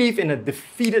 We live in a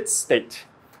defeated state.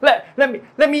 Let me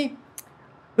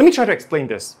try to explain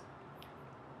this.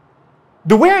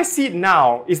 The way I see it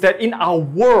now is that in our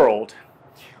world,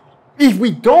 if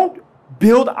we don't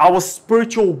build our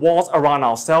spiritual walls around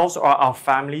ourselves or our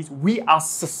families, we are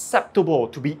susceptible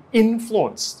to be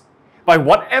influenced by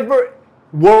whatever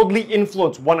worldly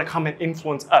influence want to come and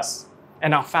influence us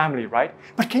and our family, right?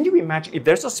 But can you imagine if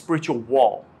there's a spiritual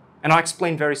wall, and I'll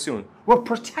explain very soon, we're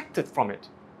protected from it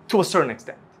to a certain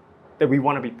extent, that we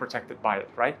want to be protected by it,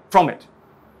 right? From it,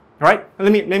 right?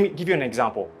 Let me give you an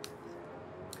example.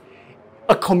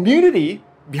 A community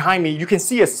behind me, you can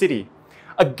see a city.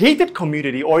 A gated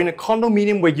community or in a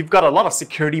condominium where you've got a lot of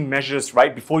security measures,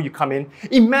 right, before you come in.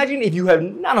 Imagine if you have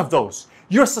none of those.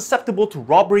 You're susceptible to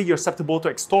robbery, you're susceptible to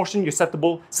extortion, you're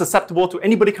susceptible to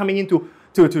anybody coming in to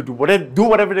do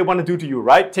whatever they want to do to you,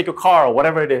 right? Take a car or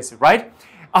whatever it is, right?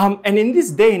 And in this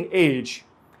day and age,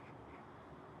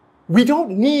 we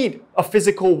don't need a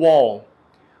physical wall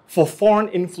for foreign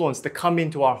influence to come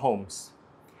into our homes.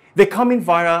 They come in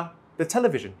via the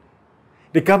television.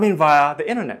 They come in via the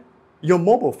internet, your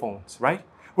mobile phones, right?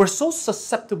 We're so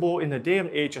susceptible in the day and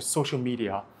age of social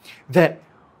media that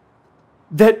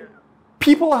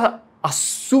people are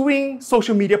suing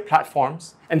social media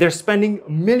platforms and they're spending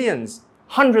millions,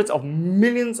 hundreds of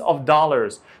millions of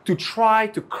dollars to try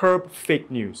to curb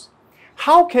fake news.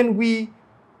 How can we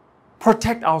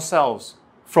protect ourselves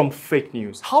from fake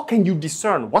news? How can you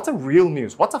discern what's a real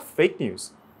news, what's a fake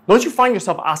news? Don't you find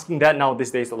yourself asking that now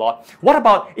these days a lot? What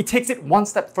about, it takes it one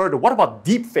step further, what about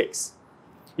deep fakes?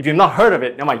 If you've not heard of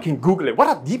it, now you can Google it. What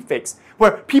are deep fakes?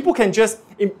 Where people can just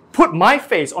put my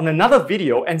face on another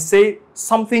video and say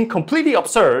something completely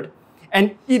absurd,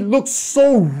 and it looks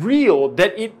so real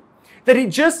that it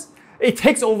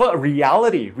takes over a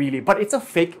reality, really, but it's a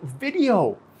fake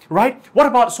video, right? What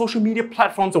about social media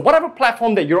platforms or whatever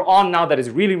platform that you're on now that is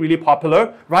really, really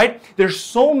popular, right? There's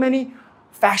so many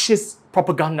fascist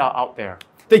propaganda out there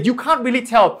that you can't really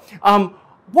tell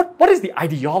what is the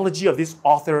ideology of this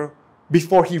author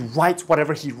before he writes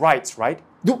whatever he writes, right?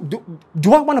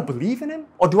 Do I want to believe in him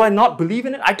or do I not believe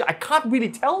in it? I can't really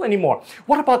tell anymore.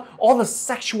 What about all the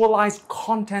sexualized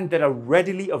content that are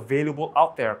readily available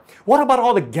out there? What about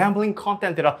all the gambling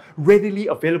content that are readily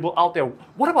available out there?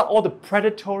 What about all the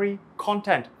predatory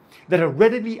content that are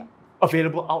readily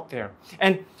available out there?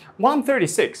 And while I'm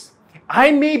 36,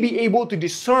 I may be able to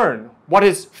discern what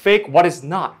is fake, what is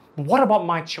not. But what about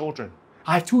my children?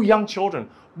 I have 2 young children.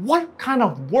 What kind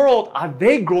of world are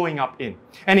they growing up in?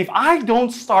 And if I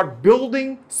don't start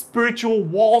building spiritual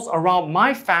walls around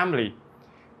my family,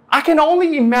 I can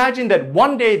only imagine that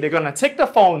one day they're going to take the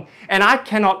phone and I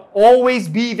cannot always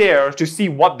be there to see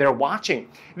what they're watching.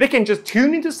 They can just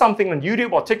tune into something on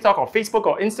YouTube or TikTok or Facebook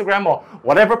or Instagram or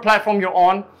whatever platform you're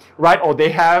on, right? Or they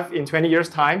have in 20 years'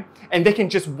 time, and they can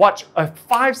just watch a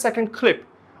 5-second clip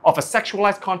of a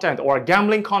sexualized content or a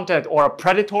gambling content or a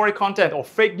predatory content or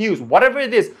fake news, whatever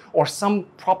it is, or some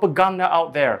propaganda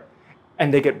out there,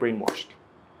 and they get brainwashed.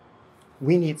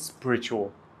 We need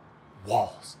spiritual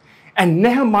walls. And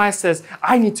Nehemiah says,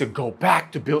 I need to go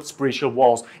back to build spiritual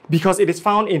walls, because it is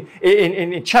found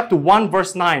in chapter 1,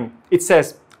 verse 9. It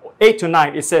says, 8 to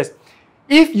 9, it says,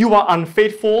 if you are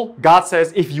unfaithful, God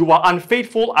says, if you are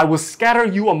unfaithful, I will scatter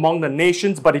you among the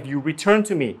nations, but if you return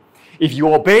to me, if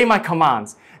you obey my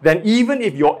commands, then even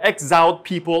if your exiled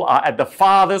people are at the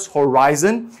farthest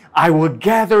horizon, I will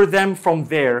gather them from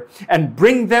there and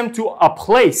bring them to a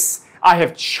place I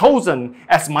have chosen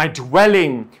as my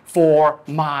dwelling for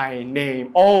my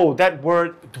name. Oh, that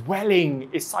word dwelling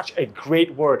is such a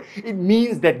great word. It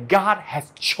means that God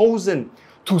has chosen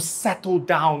to settle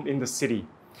down in the city.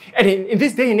 And in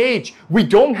this day and age, we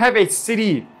don't have a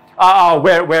city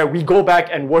where we go back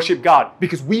and worship God,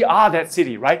 because we are that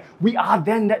city, right? We are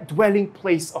then that dwelling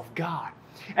place of God.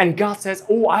 And God says,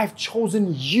 oh, I've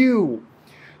chosen you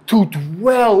to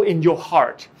dwell in your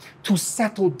heart, to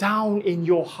settle down in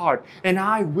your heart, and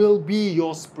I will be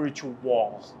your spiritual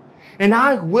walls. And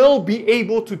I will be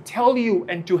able to tell you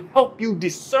and to help you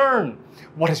discern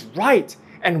what is right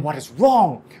and what is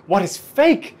wrong, what is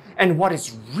fake and what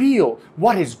is real,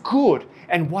 what is good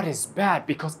and what is bad,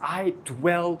 because I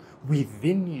dwell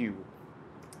within you.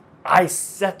 I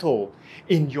settle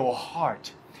in your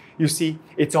heart. You see,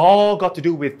 it's all got to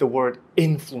do with the word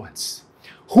influence.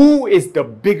 Who is the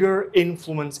bigger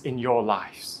influence in your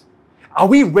lives? Are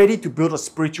we ready to build a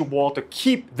spiritual wall to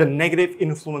keep the negative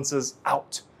influences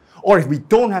out? Or if we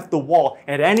don't have the wall,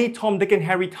 at any Tom, Dick, and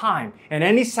Harry time, and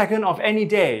any second of any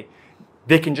day,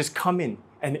 they can just come in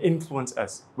and influence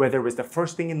us, whether it's the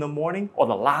first thing in the morning or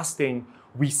the last thing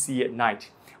we see at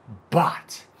night.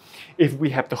 But if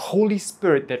we have the Holy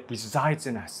Spirit that resides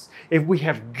in us, if we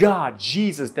have God,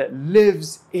 Jesus, that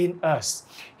lives in us,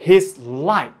 His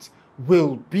light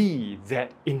will be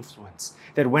that influence.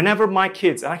 That whenever my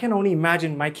kids, and I can only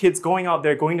imagine my kids going out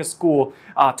there, going to school,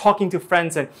 talking to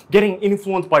friends and getting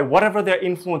influenced by whatever they're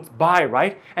influenced by,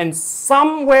 right? And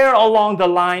somewhere along the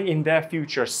line in their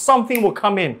future, something will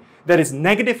come in that is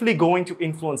negatively going to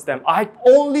influence them. I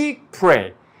only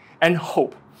pray and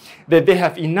hope that they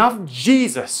have enough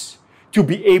Jesus to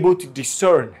be able to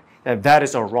discern that that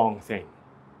is a wrong thing.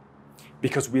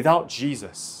 Because without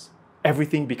Jesus,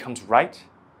 everything becomes right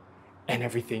and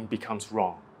everything becomes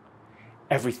wrong.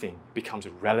 Everything becomes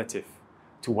relative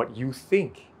to what you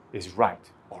think is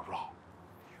right or wrong.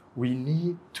 We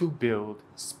need to build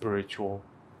spiritual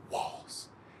walls.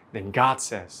 Then God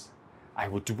says, I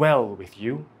will dwell with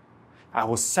you, I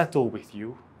will settle with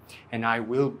you, and I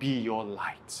will be your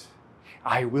light.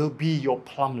 I will be your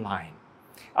plumb line.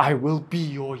 I will be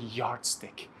your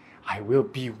yardstick. I will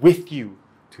be with you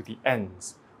to the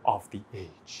ends of the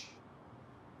age.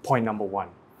 Point number 1.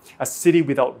 A city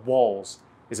without walls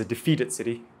is a defeated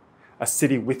city. A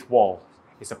city with walls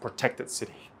is a protected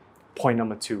city. Point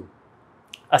number 2.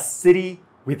 A city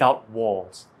without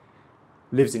walls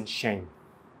lives in shame.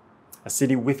 A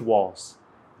city with walls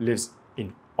lives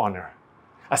in honor.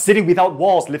 A city without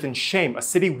walls lives in shame. A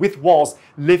city with walls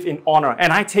lives in honor.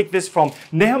 And I take this from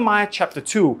Nehemiah chapter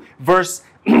 2, verse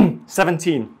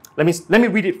 17. Let me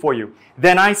read it for you.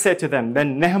 Then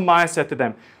Nehemiah said to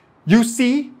them, you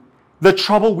see the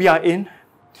trouble we are in?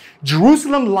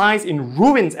 Jerusalem lies in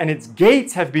ruins and its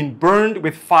gates have been burned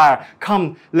with fire.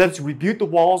 Come, let's rebuild the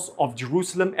walls of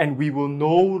Jerusalem and we will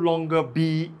no longer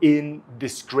be in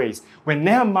disgrace. When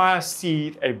Nehemiah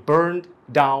sees a burned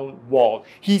down wall,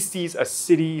 he sees a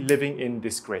city living in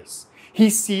disgrace. He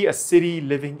sees a city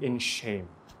living in shame.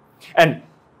 And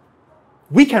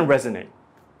we can resonate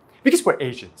because we're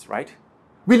Asians, right?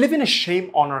 We live in a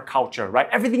shame-honor culture, right?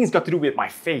 Everything's got to do with my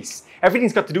face.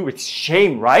 Everything's got to do with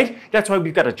shame, right? That's why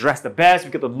we've got to dress the best,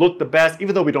 we've got to look the best,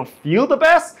 even though we don't feel the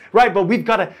best, right? But we've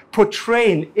got to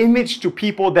portray an image to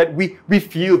people that we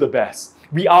feel the best.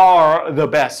 We are the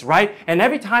best, right? And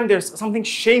every time there's something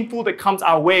shameful that comes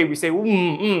our way, we say,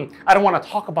 I don't want to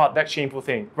talk about that shameful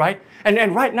thing, right?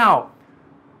 And right now,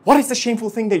 what is the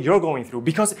shameful thing that you're going through?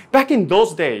 Because back in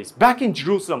those days, back in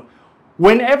Jerusalem,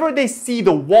 whenever they see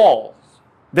the wall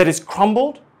that is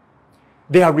crumbled,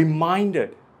 they are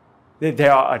reminded that they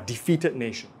are a defeated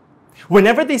nation.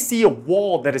 Whenever they see a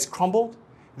wall that is crumbled,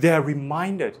 they are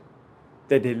reminded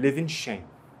that they live in shame.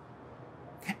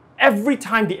 Every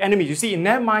time the enemy, you see in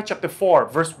Nehemiah chapter 4,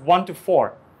 verse 1 to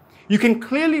 4, you can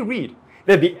clearly read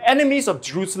that the enemies of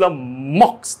Jerusalem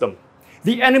mocks them.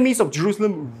 The enemies of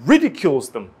Jerusalem ridicules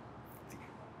them.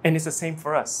 And it's the same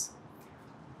for us.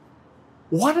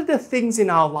 What are the things in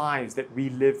our lives that we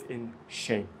live in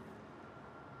shame?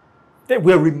 That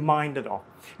we're reminded of.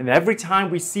 And every time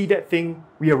we see that thing,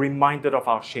 we are reminded of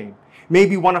our shame.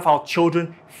 Maybe one of our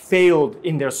children failed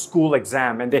in their school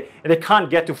exam and they can't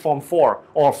get to Form 4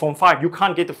 or Form 5. You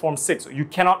can't get to Form 6. You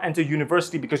cannot enter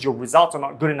university because your results are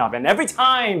not good enough. And every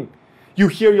time you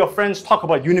hear your friends talk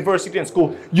about university and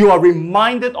school, you are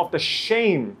reminded of the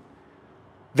shame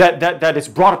that is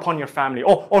brought upon your family.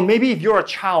 Or maybe if you're a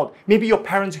child, maybe your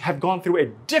parents have gone through a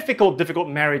difficult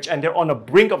marriage and they're on the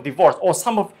brink of divorce. Or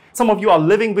some of you are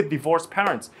living with divorced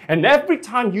parents. And every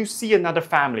time you see another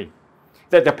family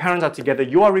that the parents are together,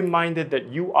 you are reminded that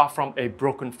you are from a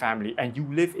broken family and you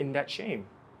live in that shame.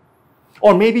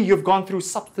 Or maybe you've gone through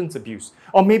substance abuse.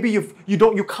 Or maybe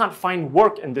you can't find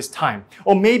work in this time.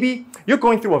 Or maybe you're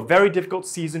going through a very difficult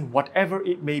season, whatever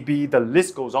it may be. The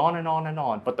list goes on and on and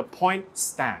on. But the point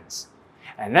stands.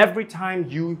 And every time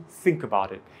you think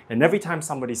about it, and every time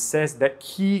somebody says that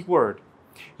key word,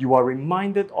 you are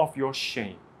reminded of your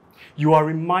shame. You are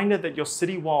reminded that your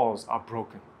city walls are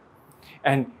broken.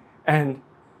 And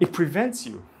it prevents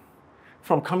you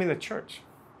from coming to church.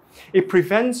 It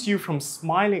prevents you from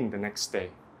smiling the next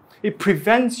day. It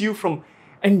prevents you from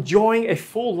enjoying a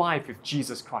full life with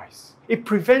Jesus Christ. It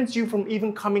prevents you from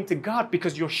even coming to God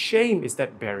because your shame is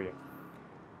that barrier.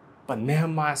 But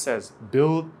Nehemiah says,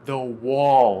 build the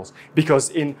walls. Because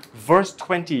in verse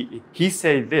 20, he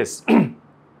said this,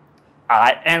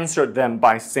 I answered them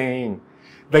by saying,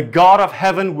 the God of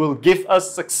heaven will give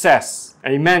us success.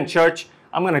 Amen, church.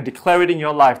 I'm going to declare it in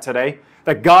your life today.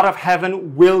 The God of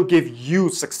heaven will give you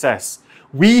success.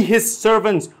 We, his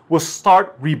servants, will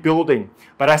start rebuilding.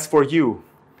 But as for you,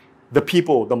 the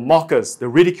people, the mockers, the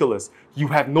ridiculous, you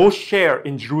have no share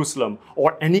in Jerusalem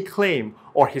or any claim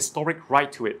or historic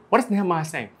right to it. What is Nehemiah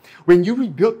saying? When you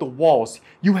rebuild the walls,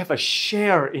 you have a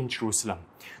share in Jerusalem.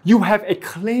 You have a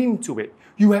claim to it.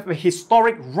 You have a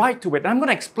historic right to it. And I'm going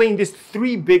to explain these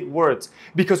three big words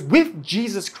because with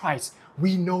Jesus Christ,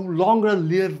 we no longer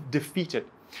live defeated.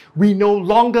 We no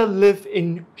longer live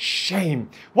in shame.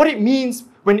 What it means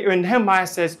when Nehemiah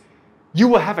says, you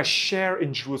will have a share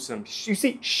in Jerusalem. You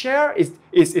see, share is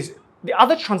the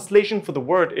other translation for the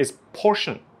word is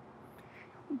portion.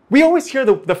 We always hear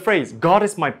the phrase, God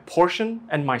is my portion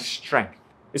and my strength.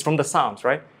 It's from the Psalms,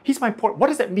 right? He's my portion. What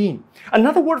does that mean?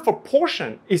 Another word for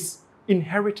portion is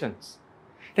inheritance.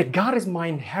 That God is my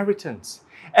inheritance.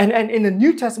 And in the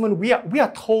New Testament, we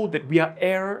are told that we are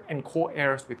heir and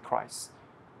co-heirs with Christ.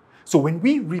 So when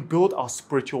we rebuild our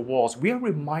spiritual walls, we are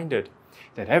reminded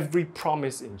that every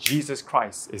promise in Jesus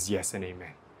Christ is yes and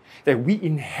amen. That we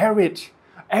inherit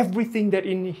everything that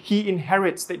he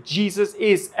inherits, that Jesus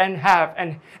is and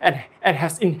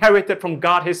has inherited from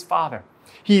God his Father.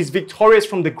 He is victorious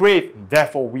from the grave,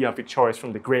 therefore we are victorious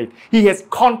from the grave. He has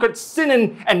conquered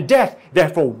sin and death,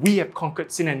 therefore we have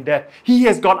conquered sin and death. He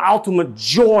has got ultimate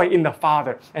joy in the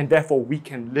Father, and therefore we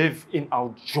can live in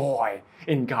our joy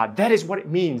in God. That is what it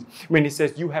means when it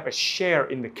says you have a share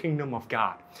in the kingdom of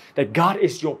God. That God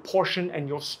is your portion and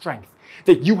your strength.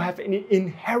 That you have an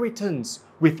inheritance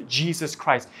with Jesus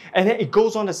Christ. And then it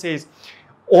goes on to say,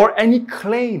 or any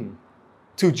claim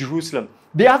to Jerusalem.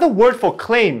 The other word for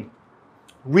claim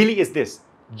really is this,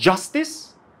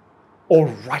 justice or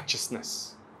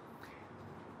righteousness.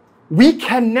 We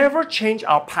can never change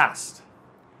our past.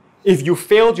 If you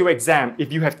failed your exam,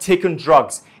 if you have taken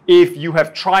drugs, if you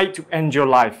have tried to end your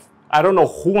life, I don't know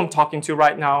who I'm talking to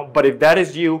right now, but if that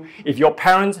is you, if your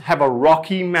parents have a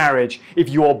rocky marriage, if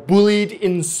you are bullied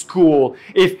in school,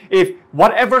 if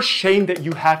whatever shame that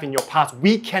you have in your past,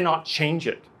 we cannot change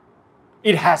it.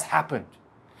 It has happened.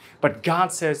 But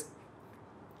God says,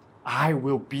 I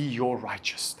will be your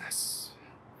righteousness.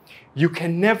 You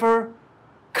can never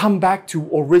come back to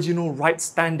original right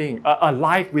standing, a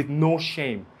life with no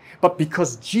shame. But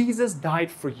because Jesus died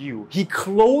for you, he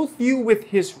clothed you with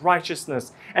his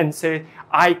righteousness and said,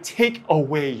 I take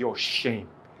away your shame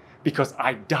because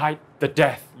I died the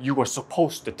death you were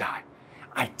supposed to die.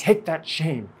 I take that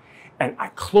shame and I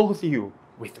clothe you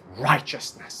with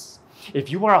righteousness.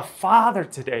 If you are a father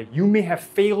today, you may have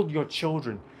failed your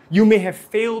children. You may have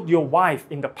failed your wife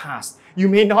in the past. You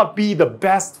may not be the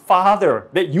best father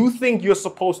that you think you're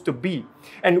supposed to be.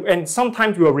 And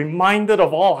sometimes you are reminded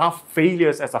of all our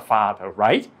failures as a father,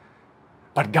 right?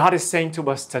 But God is saying to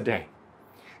us today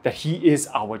that he is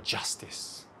our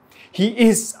justice. He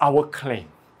is our claim.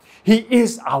 He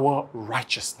is our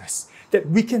righteousness. That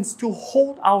we can still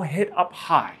hold our head up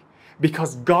high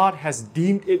because God has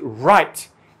deemed it right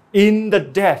in the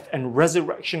death and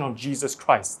resurrection of Jesus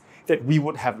Christ, that we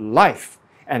would have life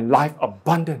and life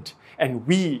abundant, and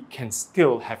we can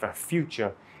still have a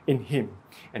future in Him.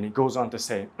 And it goes on to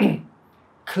say,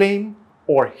 claim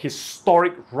or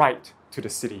historic right to the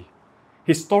city.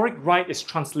 Historic right is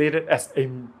translated as a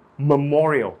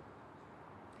memorial,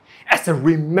 as a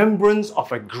remembrance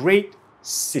of a great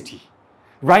city,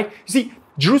 right? You see,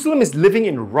 Jerusalem is living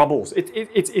in rubble.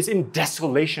 It's in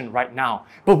desolation right now.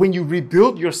 But when you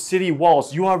rebuild your city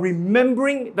walls, you are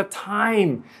remembering the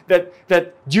time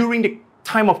that during the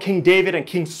time of King David and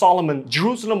King Solomon,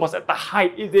 Jerusalem was at the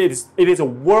height. It is a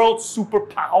world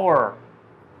superpower.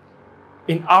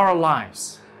 In our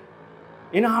lives,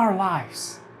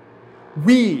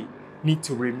 we need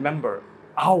to remember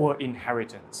our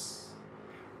inheritance,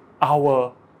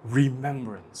 our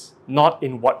remembrance, not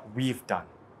in what we've done.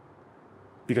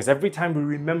 Because every time we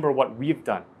remember what we've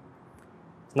done,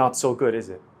 it's not so good, is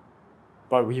it?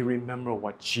 But we remember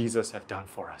what Jesus has done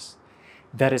for us.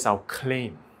 That is our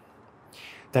claim.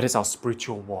 That is our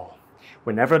spiritual wall.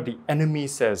 Whenever the enemy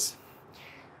says,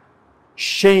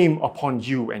 shame upon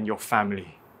you and your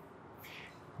family,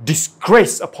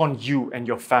 disgrace upon you and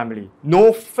your family,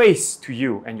 no face to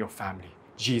you and your family,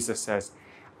 Jesus says,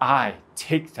 I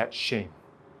take that shame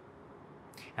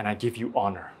and I give you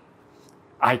honor.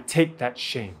 I take that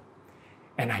shame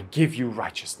and I give you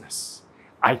righteousness.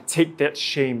 I take that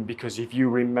shame because if you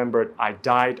remembered, I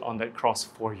died on that cross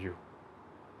for you.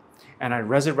 And I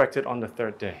resurrected on the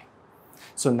third day.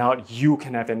 So now you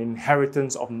can have an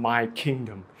inheritance of my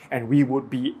kingdom, and we would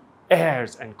be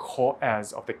heirs and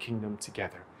co-heirs of the kingdom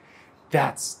together.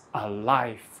 That's a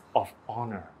life of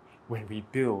honor when we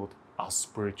build our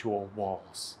spiritual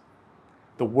walls.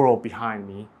 The world behind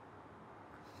me,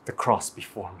 the cross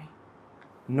before me.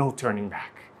 No turning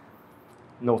back.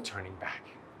 No turning back.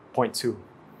 Point 2.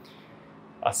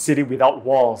 A city without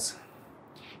walls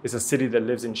is a city that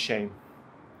lives in shame.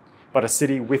 But a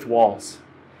city with walls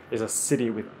is a city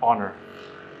with honor.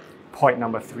 Point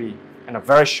number 3, and a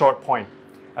very short point.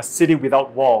 A city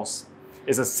without walls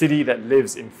is a city that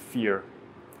lives in fear,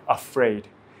 afraid.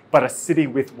 But a city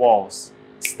with walls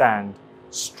stand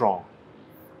strong.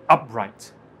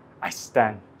 Upright, I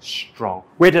stand strong.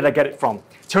 Where did I get it from?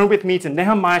 Turn with me to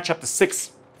Nehemiah chapter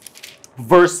 6,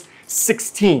 verse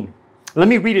 16. Let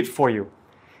me read it for you.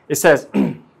 It says,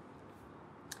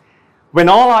 when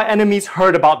all our enemies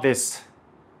heard about this,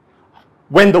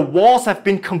 when the walls have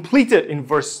been completed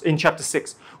in chapter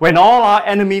 6, when all our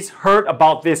enemies heard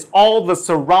about this, all the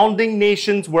surrounding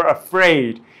nations were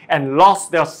afraid and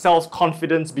lost their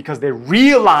self-confidence because they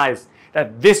realized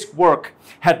that this work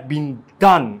had been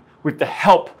done with the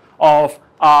help of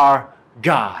our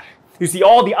God. You see,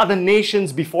 all the other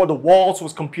nations before the walls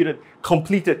was completed,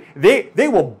 they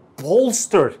were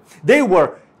bolstered.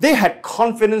 They had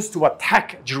confidence to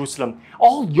attack Jerusalem.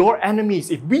 All your enemies,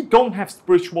 if we don't have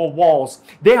spiritual walls,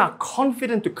 they are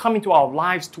confident to come into our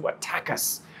lives to attack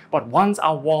us. But once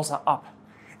our walls are up,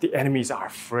 the enemies are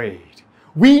afraid.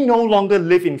 We no longer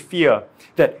live in fear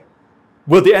that,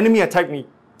 will the enemy attack me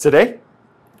today?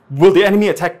 Will the enemy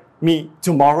attack me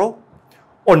tomorrow?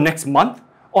 Or next month?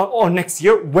 Or next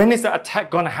year? When is the attack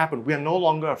going to happen? We are no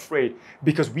longer afraid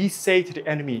because we say to the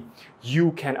enemy,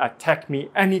 you can attack me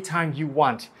anytime you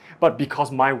want, but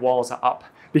because my walls are up,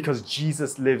 because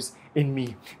Jesus lives in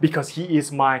me, because He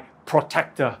is my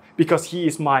protector, because He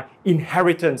is my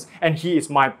inheritance and He is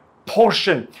my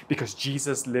portion, because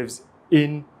Jesus lives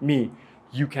in me,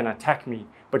 you can attack me,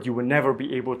 but you will never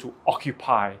be able to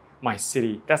occupy my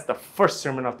city. That's the first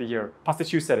sermon of the year. Pastor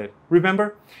Chu said it.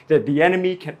 Remember that the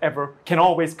enemy can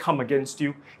always come against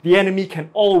you. The enemy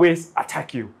can always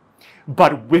attack you.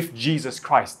 But with Jesus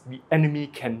Christ, the enemy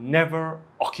can never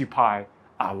occupy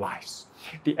our lives.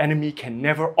 The enemy can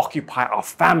never occupy our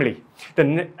family.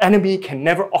 The enemy can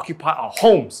never occupy our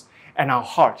homes and our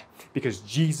heart, because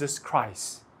Jesus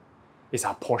Christ is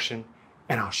our portion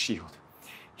and our shield.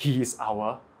 He is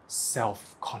our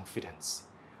self-confidence.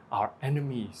 Our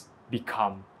enemies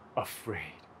become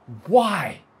afraid.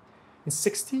 Why? In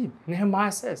 16,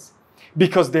 Nehemiah says,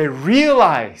 because they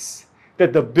realize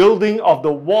that the building of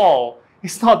the wall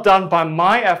is not done by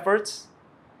my efforts,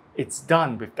 it's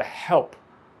done with the help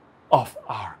of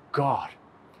our God.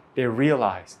 They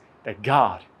realize that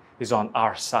God is on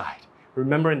our side.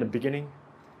 Remember in the beginning?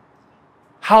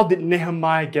 How did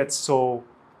Nehemiah get so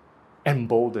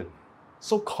emboldened,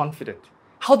 so confident?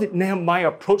 How did Nehemiah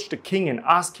approach the king and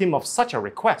ask him of such a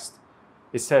request?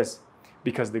 It says,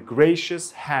 because the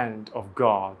gracious hand of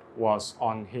God was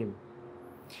on him.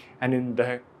 And in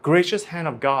the gracious hand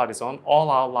of God is on all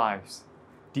our lives.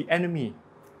 The enemy,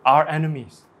 our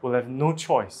enemies, will have no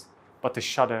choice but to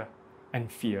shudder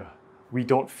and fear. We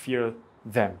don't fear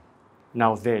them.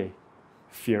 Now they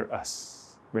fear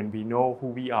us when we know who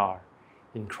we are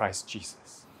in Christ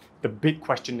Jesus. The big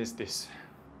question is this: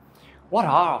 what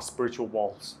are our spiritual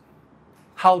walls?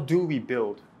 How do we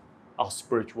build our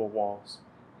spiritual walls?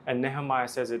 And Nehemiah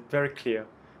says it very clear.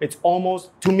 It's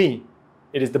almost, to me,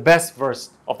 it is the best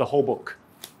verse of the whole book,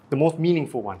 the most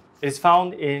meaningful one. It is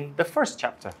found in the first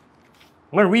chapter.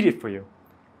 I'm going to read it for you.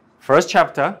 First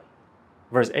chapter,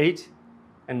 verse 8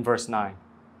 and verse 9.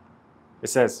 It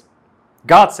says,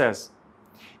 God says,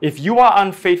 "If you are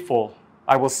unfaithful,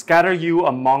 I will scatter you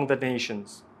among the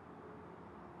nations.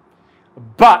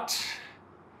 But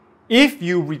if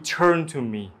you return to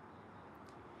me,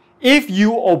 if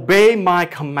you obey my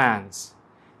commands,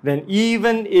 then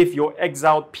even if your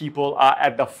exiled people are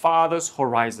at the farthest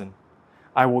horizon,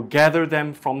 I will gather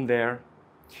them from there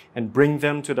and bring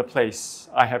them to the place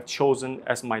I have chosen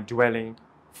as my dwelling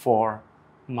for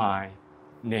my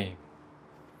name."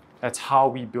 That's how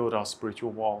we build our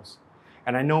spiritual walls.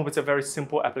 And I know it's a very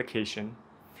simple application,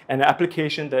 and an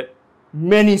application that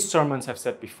many sermons have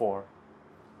said before.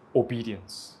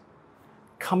 Obedience.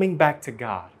 Coming back to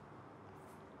God.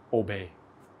 Obey.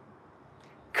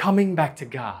 Coming back to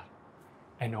God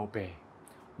and obey.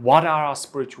 What are our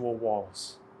spiritual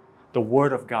walls? The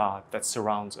Word of God that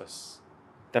surrounds us,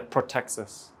 that protects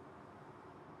us.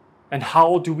 And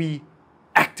how do we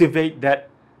activate that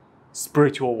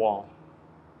spiritual wall?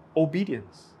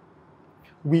 Obedience.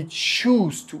 We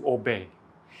choose to obey.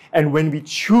 And when we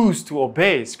choose to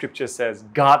obey, Scripture says,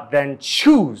 God then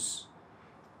chooses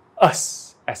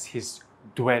us as His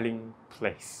dwelling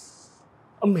place.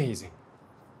 Amazing.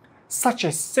 Such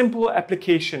a simple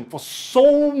application for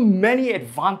so many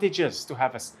advantages to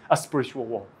have a spiritual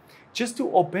wall. Just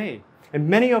to obey. And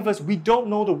many of us, we don't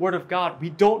know the Word of God. We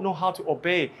don't know how to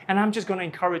obey. And I'm just going to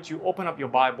encourage you, open up your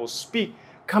Bible, speak,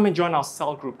 come and join our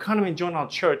cell group, come and join our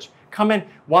church, come and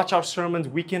watch our sermons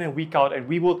week in and week out. And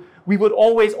we would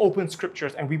always open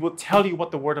Scriptures and we will tell you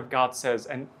what the Word of God says.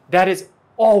 And that is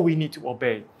all we need to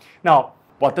obey. Now,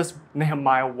 what does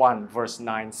Nehemiah 1 verse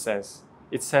 9 says?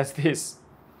 It says this: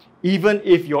 even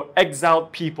if your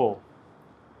exiled people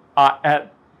are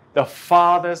at the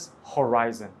farthest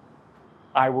horizon,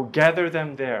 I will gather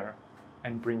them there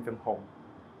and bring them home.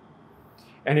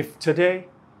 And if today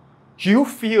you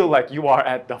feel like you are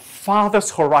at the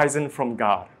farthest horizon from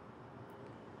God,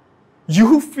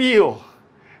 you feel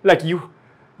like you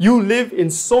live in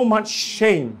so much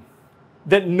shame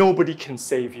that nobody can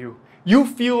save you. You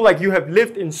feel like you have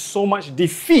lived in so much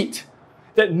defeat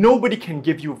that nobody can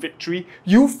give you victory.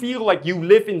 You feel like you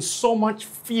live in so much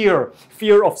fear.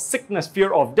 Fear of sickness,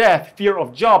 fear of death, fear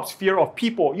of jobs, fear of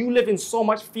people. You live in so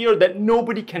much fear that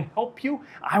nobody can help you.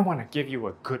 I want to give you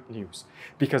a good news,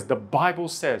 because the Bible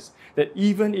says that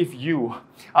even if you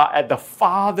are at the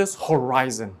farthest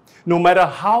horizon, no matter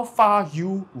how far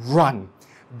you run,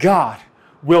 God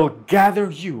will gather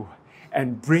you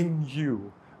and bring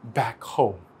you back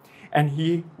home. And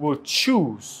He will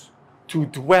choose to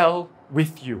dwell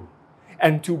with you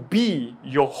and to be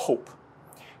your hope,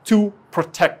 to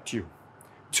protect you,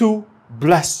 to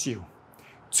bless you,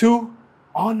 to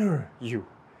honor you,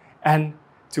 and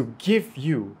to give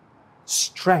you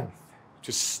strength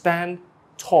to stand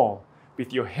tall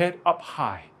with your head up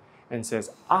high and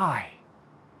says, I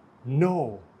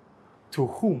know to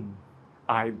whom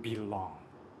I belong.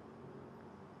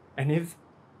 And if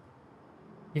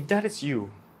that is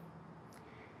you,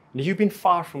 and you've been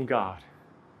far from God,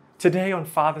 today on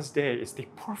Father's Day is the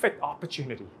perfect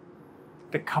opportunity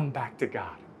to come back to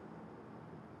God.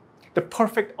 The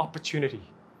perfect opportunity.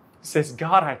 It says,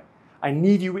 God, I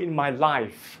need you in my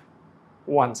life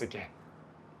once again.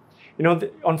 You know,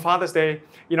 on Father's Day,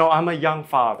 you know, I'm a young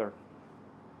father.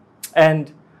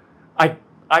 And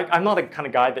I'm not the kind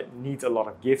of guy that needs a lot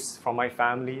of gifts from my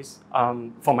family.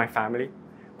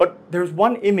 But there's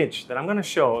one image that I'm going to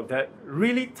show that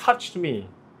really touched me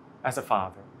as a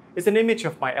father. It's an image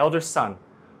of my elder son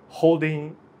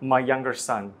holding my younger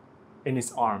son in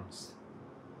his arms.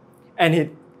 And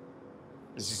it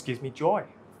just gives me joy.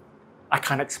 I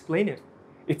can't explain it.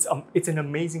 It's an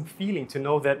amazing feeling to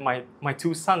know that my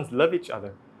two sons love each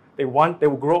other. They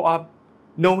will grow up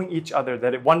knowing each other,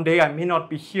 that one day I may not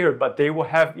be here, but they will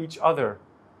have each other.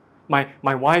 My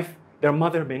wife, their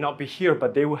mother may not be here,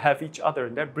 but they will have each other.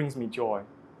 And that brings me joy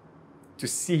to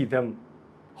see them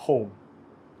home,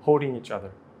 holding each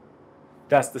other.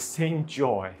 That's the same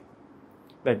joy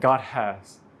that God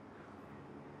has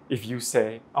if you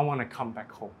say, I want to come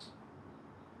back home.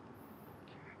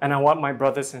 And I want my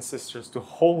brothers and sisters to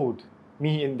hold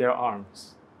me in their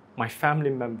arms, my family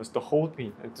members to hold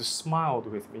me and to smile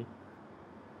with me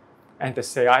and to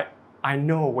say, I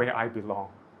know where I belong.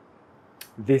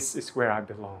 This is where I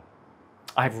belong.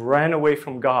 I've ran away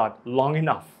from God long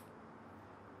enough.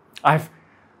 I've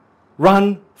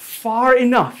run far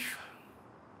enough.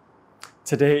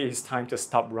 Today is time to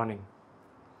stop running.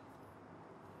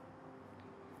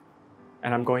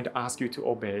 And I'm going to ask you to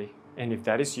obey. And if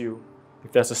that is you,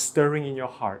 if there's a stirring in your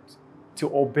heart,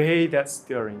 to obey that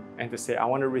stirring and to say, I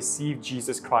want to receive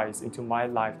Jesus Christ into my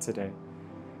life today.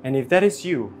 And if that is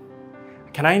you,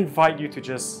 can I invite you to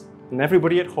just, and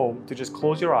everybody at home, to just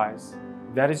close your eyes.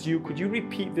 If that is you, could you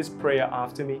repeat this prayer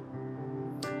after me?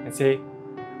 And say,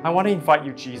 I want to invite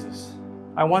you, Jesus.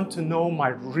 I want to know my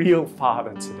real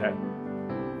Father today.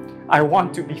 I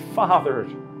want to be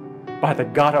fathered by the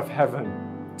God of heaven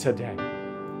today.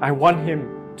 I want Him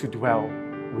to dwell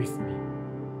with me.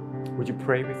 Would you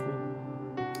pray with me?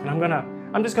 And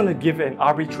I'm just gonna give an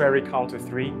arbitrary count of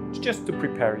 3 just to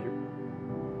prepare you.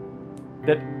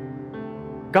 That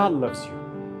God loves you.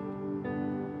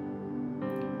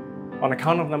 On the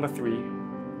count of number 3,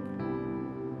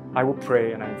 I will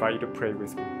pray and I invite you to pray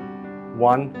with me.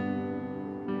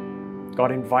 1,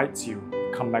 God invites you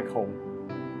to come back home.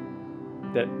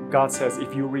 That God says,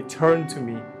 if you return to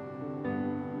me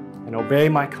and obey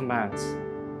my commands,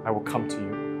 I will come to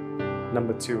you.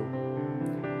 Number 2,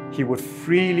 He would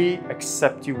freely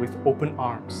accept you with open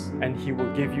arms, and He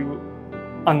will give you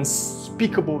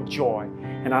unspeakable joy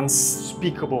and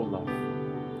unspeakable love.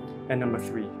 And number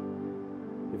 3,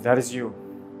 if that is you,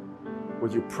 will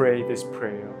you pray this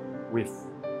prayer with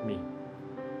me?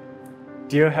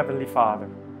 Dear Heavenly Father,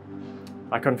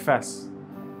 I confess,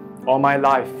 all my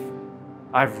life,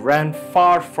 I've ran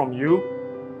far from you.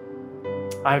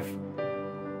 I've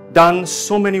done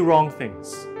so many wrong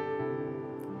things.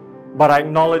 But I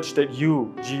acknowledge that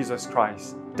you, Jesus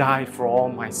Christ, died for all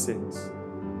my sins.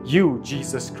 You,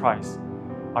 Jesus Christ,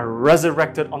 are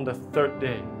resurrected on the 3rd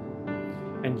day.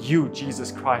 And you,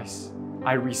 Jesus Christ,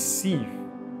 I receive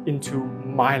into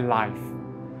my life.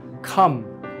 Come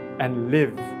and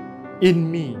live in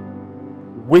me,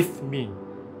 with me,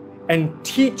 and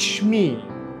teach me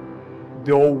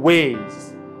your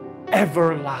ways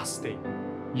everlasting,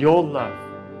 your love,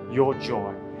 your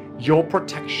joy, your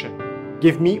protection.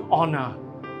 Give me honor.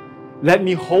 Let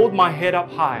me hold my head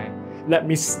up high. Let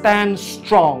me stand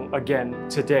strong again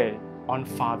today on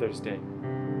Father's Day.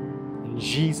 In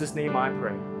Jesus' name I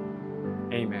pray.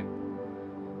 Amen.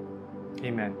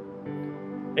 Amen.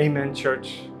 Amen,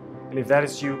 church. And if that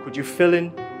is you, could you fill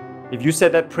in? If you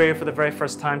said that prayer for the very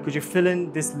first time, could you fill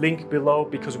in this link below?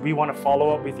 Because we want to follow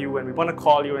up with you and we want to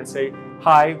call you and say,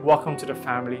 hi, welcome to the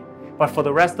family. But for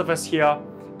the rest of us here,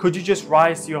 could you just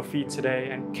rise to your feet today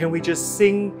and can we just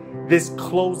sing this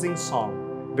closing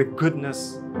song, The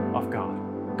Goodness of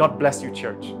God? God bless you,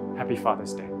 church. Happy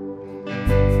Father's Day.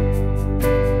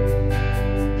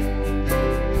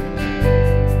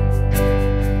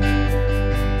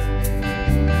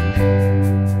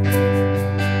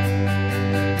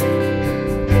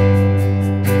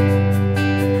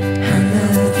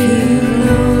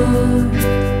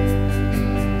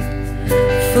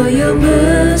 Your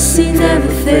mercy never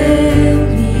failed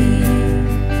me,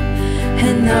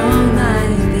 and all my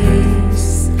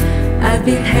days I've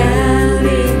been held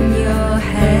in your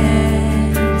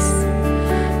hands.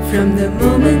 From the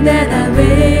moment that I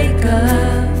wake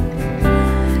up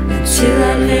until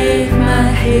I lay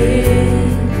my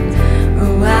head,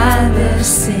 oh, I will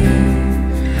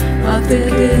sing of the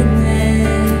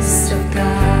goodness of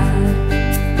God.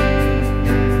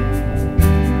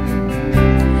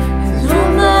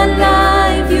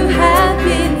 Life you have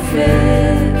been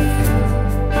faithful,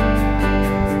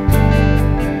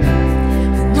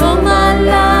 and all my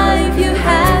life you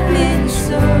have been so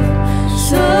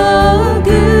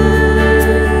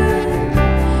good.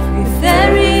 With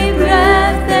every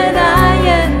breath that I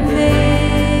am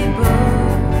able,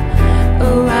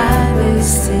 oh, I will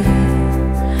sing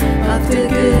of the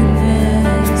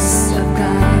goodness of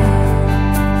God.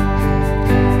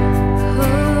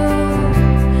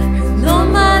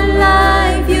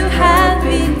 Life you have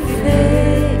been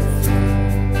faithful.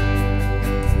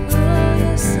 Oh,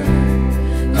 yes,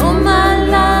 all my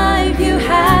life you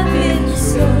have been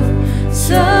so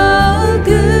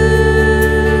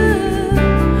good.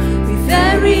 With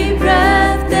every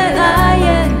breath that I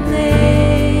am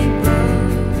able,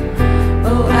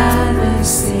 oh, I will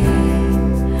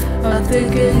sing of the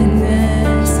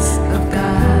goodness of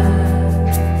God.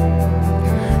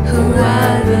 Oh,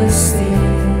 I will sing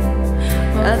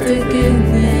of the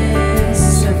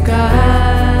goodness of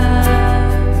God.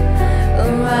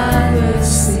 Oh, I will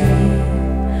sing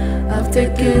of the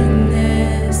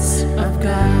goodness of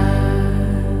God.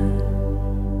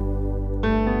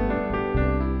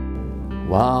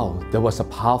 was a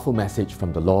powerful message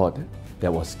from the Lord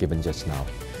that was given just now.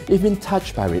 If you've been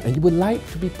touched by it and you would like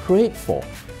to be prayed for,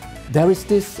 there is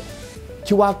this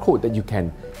QR code that you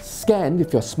can scan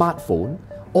with your smartphone,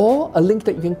 or a link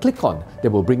that you can click on that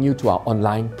will bring you to our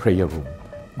online prayer room.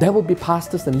 There will be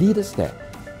pastors and leaders there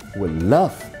who would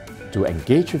love to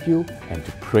engage with you and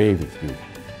to pray with you.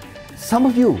 Some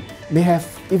of you may have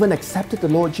even accepted the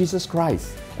Lord Jesus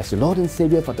Christ as your Lord and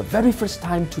Savior for the very first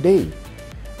time today.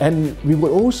 And we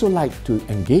would also like to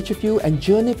engage with you and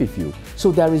journey with you.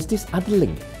 So there is this other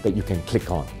link that you can click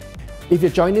on. If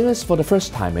you're joining us for the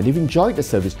first time and you've enjoyed the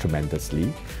service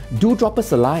tremendously, do drop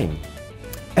us a line.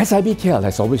 SIBKL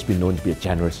has always been known to be a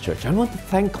generous church. I want to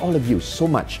thank all of you so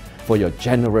much for your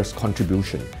generous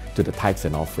contribution to the tithes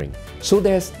and offering. So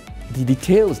there's the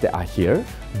details that are here.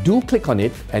 Do click on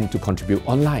it and to contribute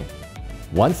online.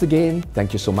 Once again,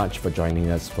 thank you so much for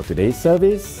joining us for today's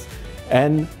service.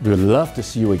 And we would love to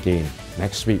see you again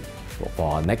next week for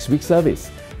our next week's service.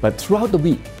 But throughout the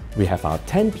week, we have our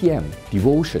 10 p.m.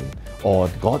 devotion or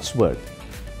God's Word.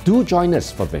 Do join us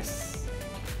for this.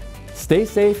 Stay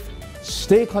safe,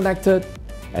 stay connected,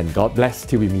 and God bless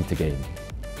till we meet again.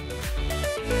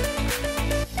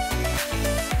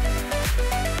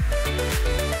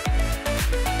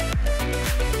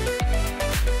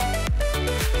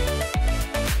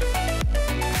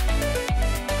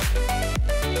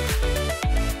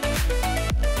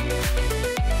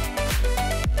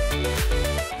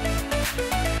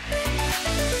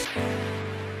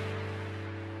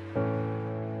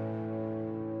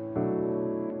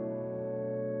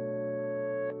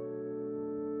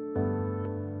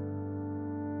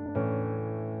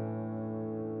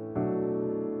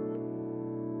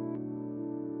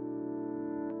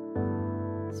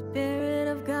 Spirit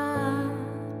of God,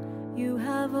 you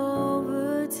have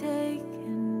overtaken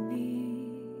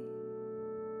me.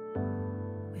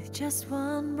 With just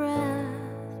one breath,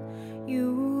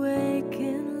 you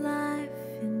awaken life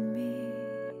in me.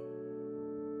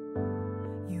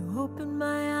 You open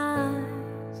my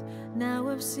eyes, now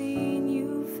I've seen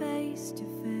you face to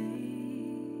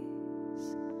face.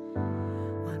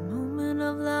 One moment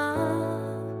of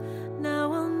love,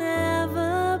 now I'll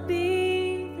never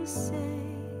be the same.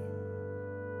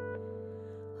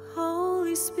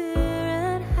 Holy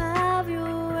Spirit, have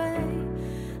your way,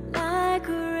 like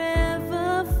a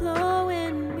river flow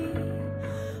in me.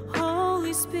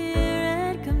 Holy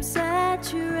Spirit, come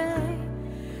saturate.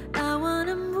 I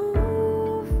wanna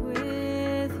move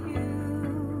with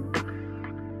you.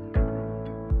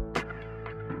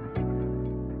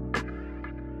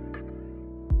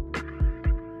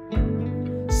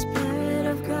 Spirit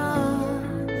of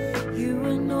God, you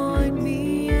anoint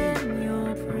me in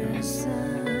your presence.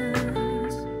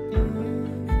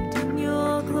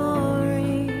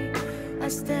 I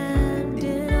stand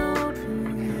in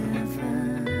open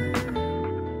heaven.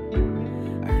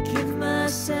 I give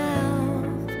myself.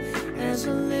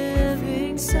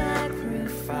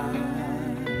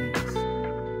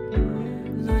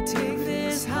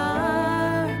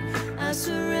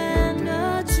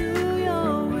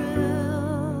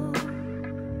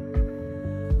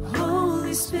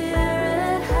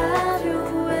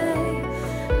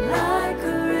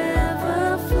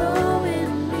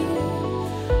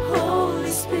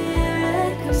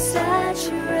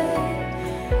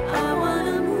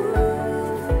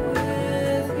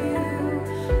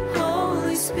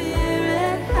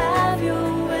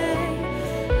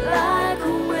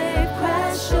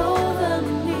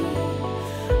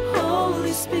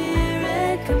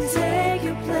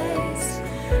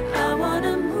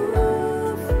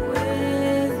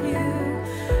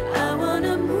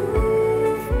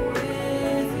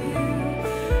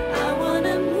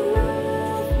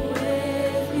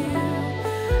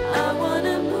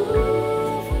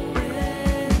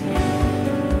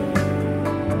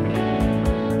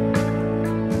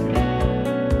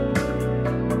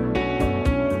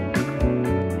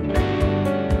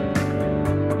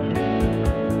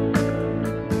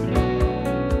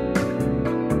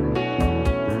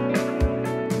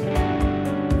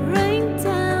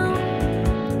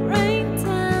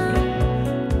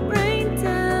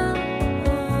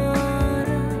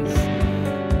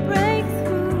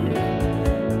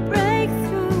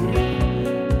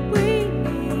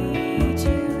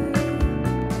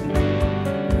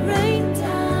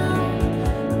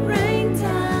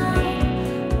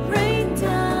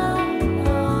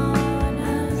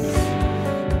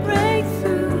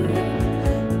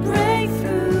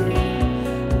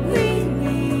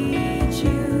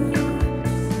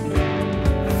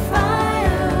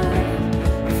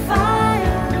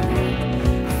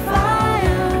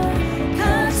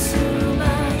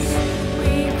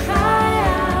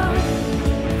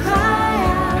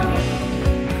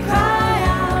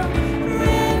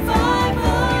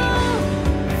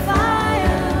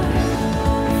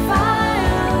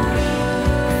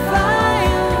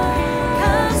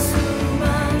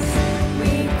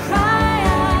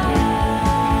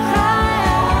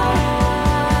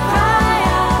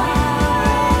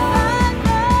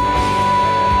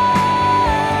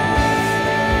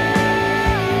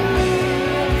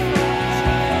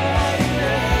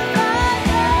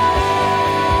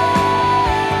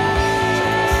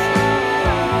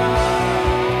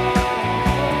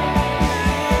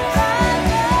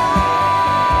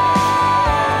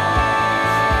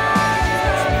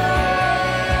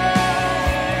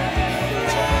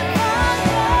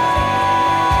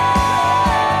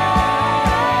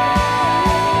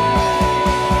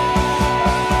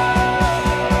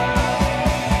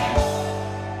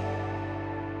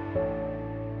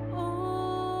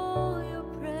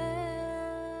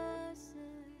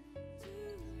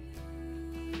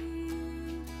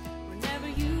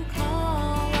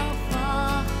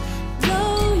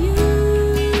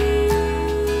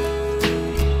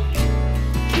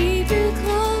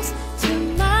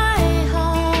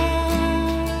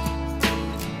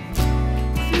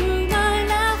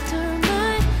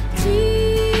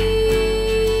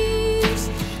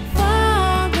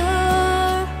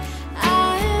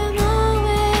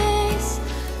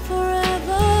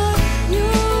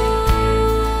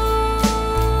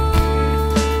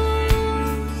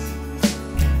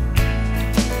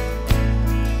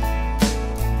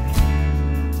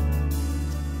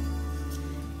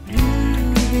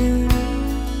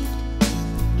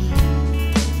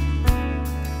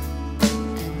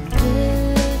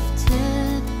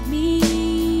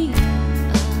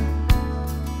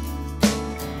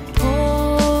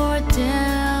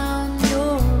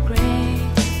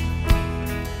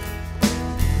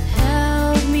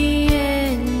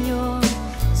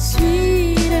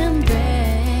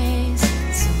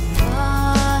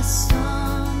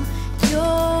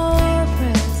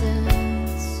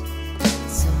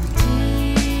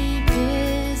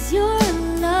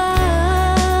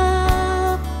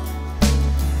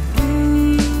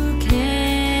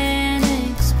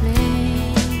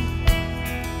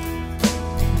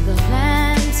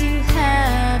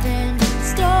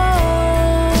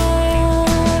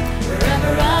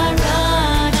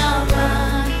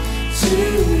 to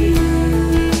you.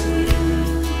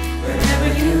 Wherever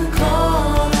you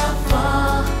call, I'll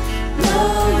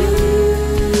follow you.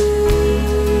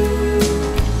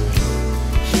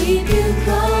 Keep you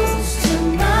close to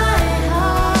my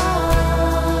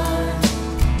heart.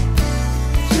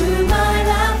 Through my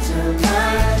laughter,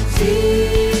 my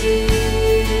tears.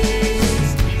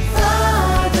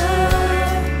 Father,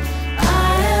 I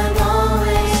am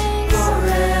always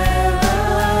forever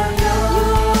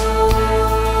yours.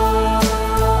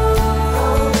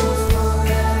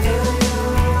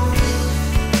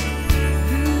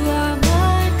 You are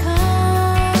my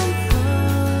comfort,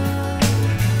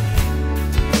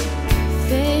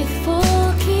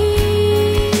 faithful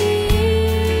King.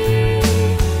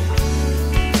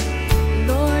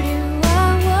 Lord, you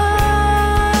are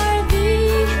worthy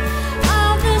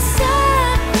of the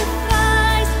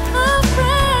sacrifice of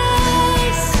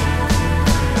praise.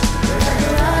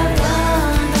 Wherever I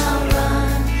run, I'll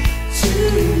run to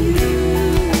you.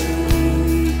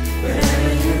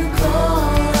 Wherever you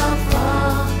call, I'll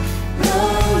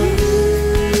follow you.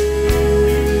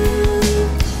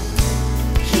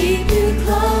 Keep you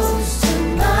close to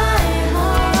my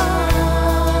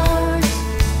heart.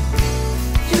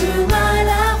 Through my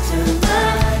laughter,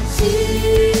 my tears.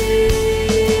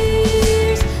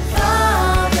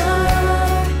 Father,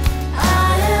 I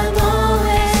am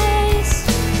always,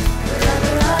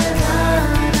 wherever I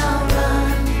run, I'll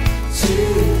run to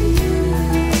you.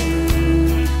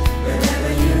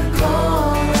 Wherever you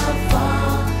call, I'll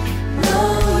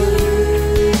follow you.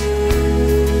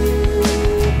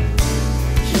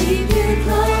 Keep you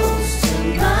close to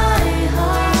my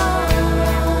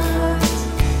heart.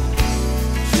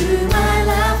 Through my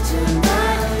laughter,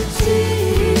 my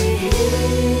tears.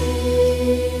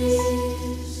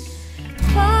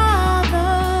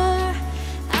 Father,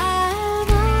 I am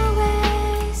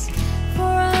always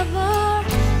forever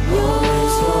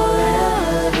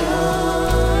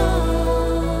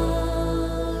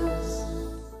yours.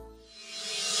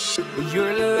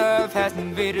 Your love has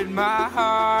invaded my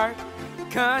heart,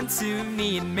 consumed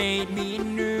me and made me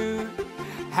new.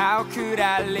 How could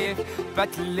I live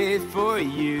but to live for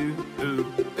you? Ooh,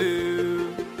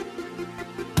 ooh.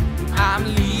 I'm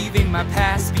leaving my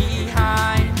past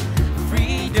behind.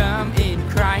 Freedom in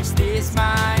Christ is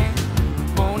mine.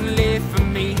 Won't live for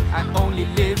me, I only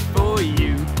live for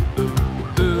you. Ooh,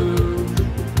 ooh.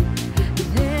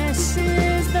 This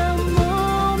is the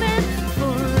moment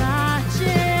for our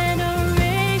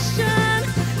generation.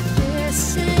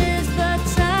 This is the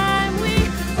time we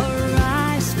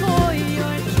arise for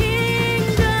your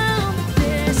kingdom.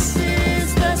 This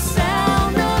is the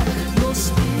sound of your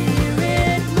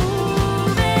spirit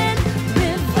moving.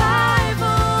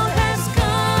 Revival has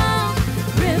come.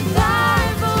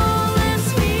 Revival is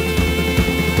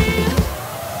here.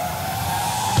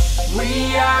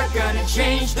 We are gonna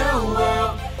change the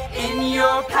world in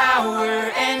your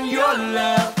power and your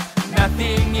love.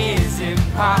 Nothing is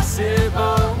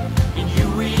impossible. In you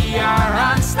we are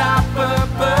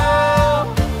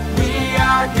unstoppable. We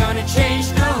are gonna change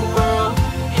the world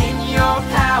in your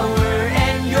power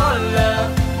and your love.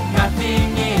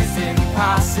 Nothing is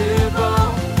impossible.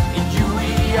 In you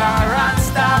we are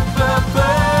unstoppable.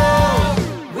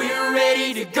 We're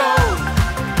ready to go.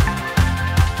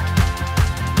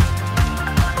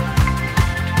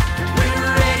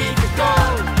 We're ready to go.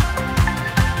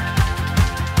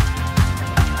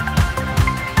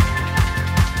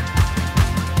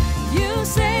 You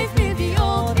saved me, the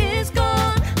old is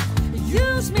gone.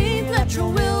 Use me, let your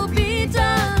will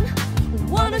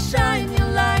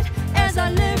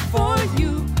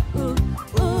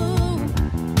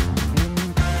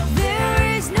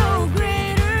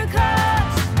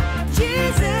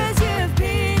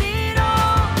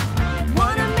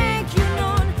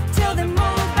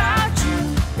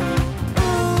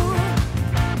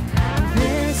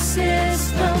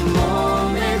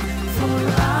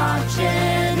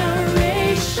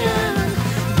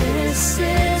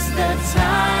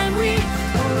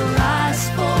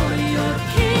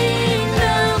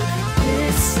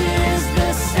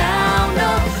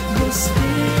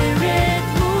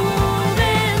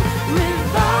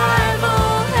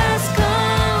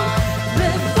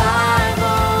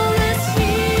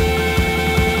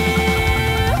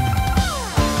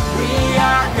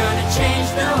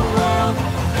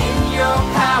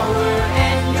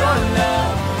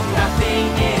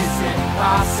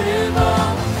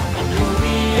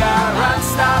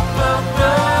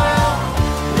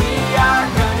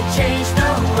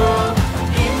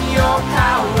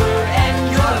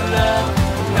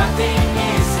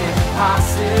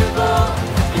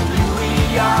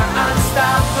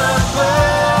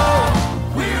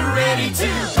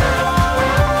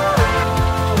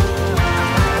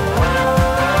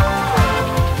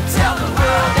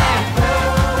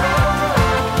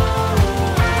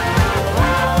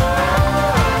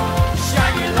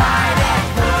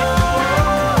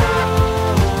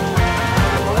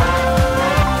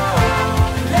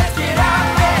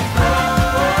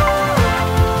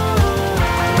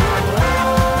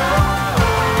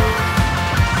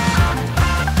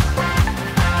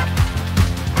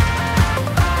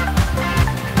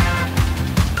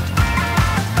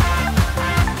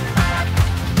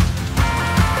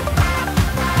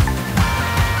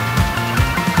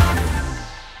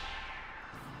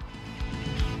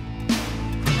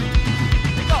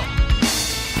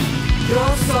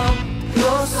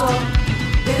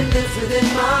lives within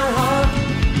my heart,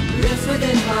 lives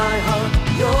within my heart.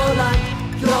 Your light,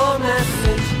 your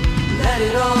message, let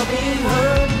it all be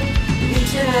heard. In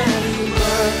each and every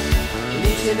word, in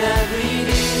each and every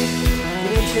deed,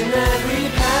 in each and every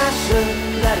passion,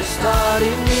 let it start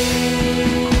in me.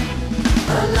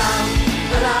 Allow,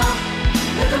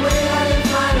 let the way I live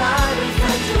my life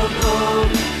reflect your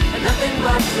glory, and nothing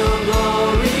but your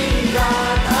glory,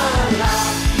 God.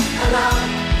 Allow,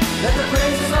 let the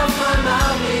praises of my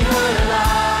mouth be heard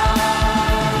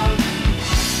aloud.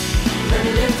 Let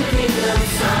me lift the kingdom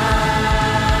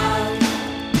sound.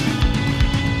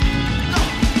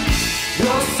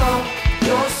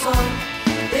 Your song,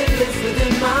 it lives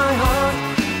within my heart,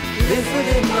 lives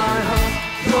within my heart.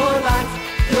 Your life,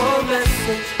 your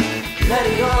message, let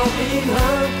it all be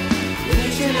heard. In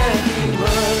each and every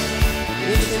word, in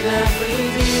each and every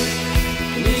deed,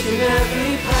 in each and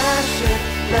every passion,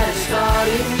 let it start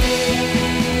in me.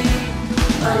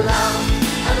 Allow,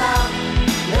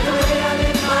 let the way I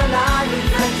live my life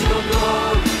reflect your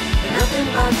glory, and nothing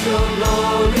but your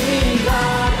glory,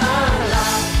 God.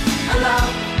 Allow,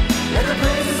 let the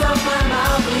praises of my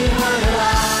mouth be heard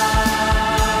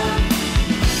aloud.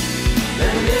 Let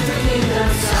me lift the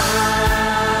kingdom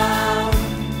sound.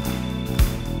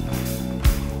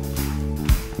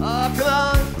 Oh, come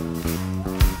on.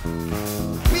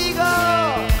 We go.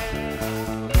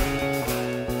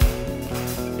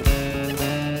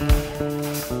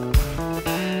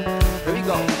 Here we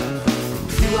go.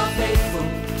 You are faithful.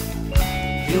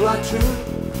 You are true.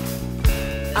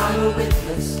 I'm a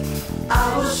witness. I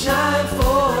will shine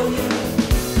for you.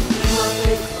 You are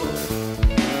faithful.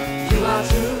 You are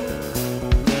true.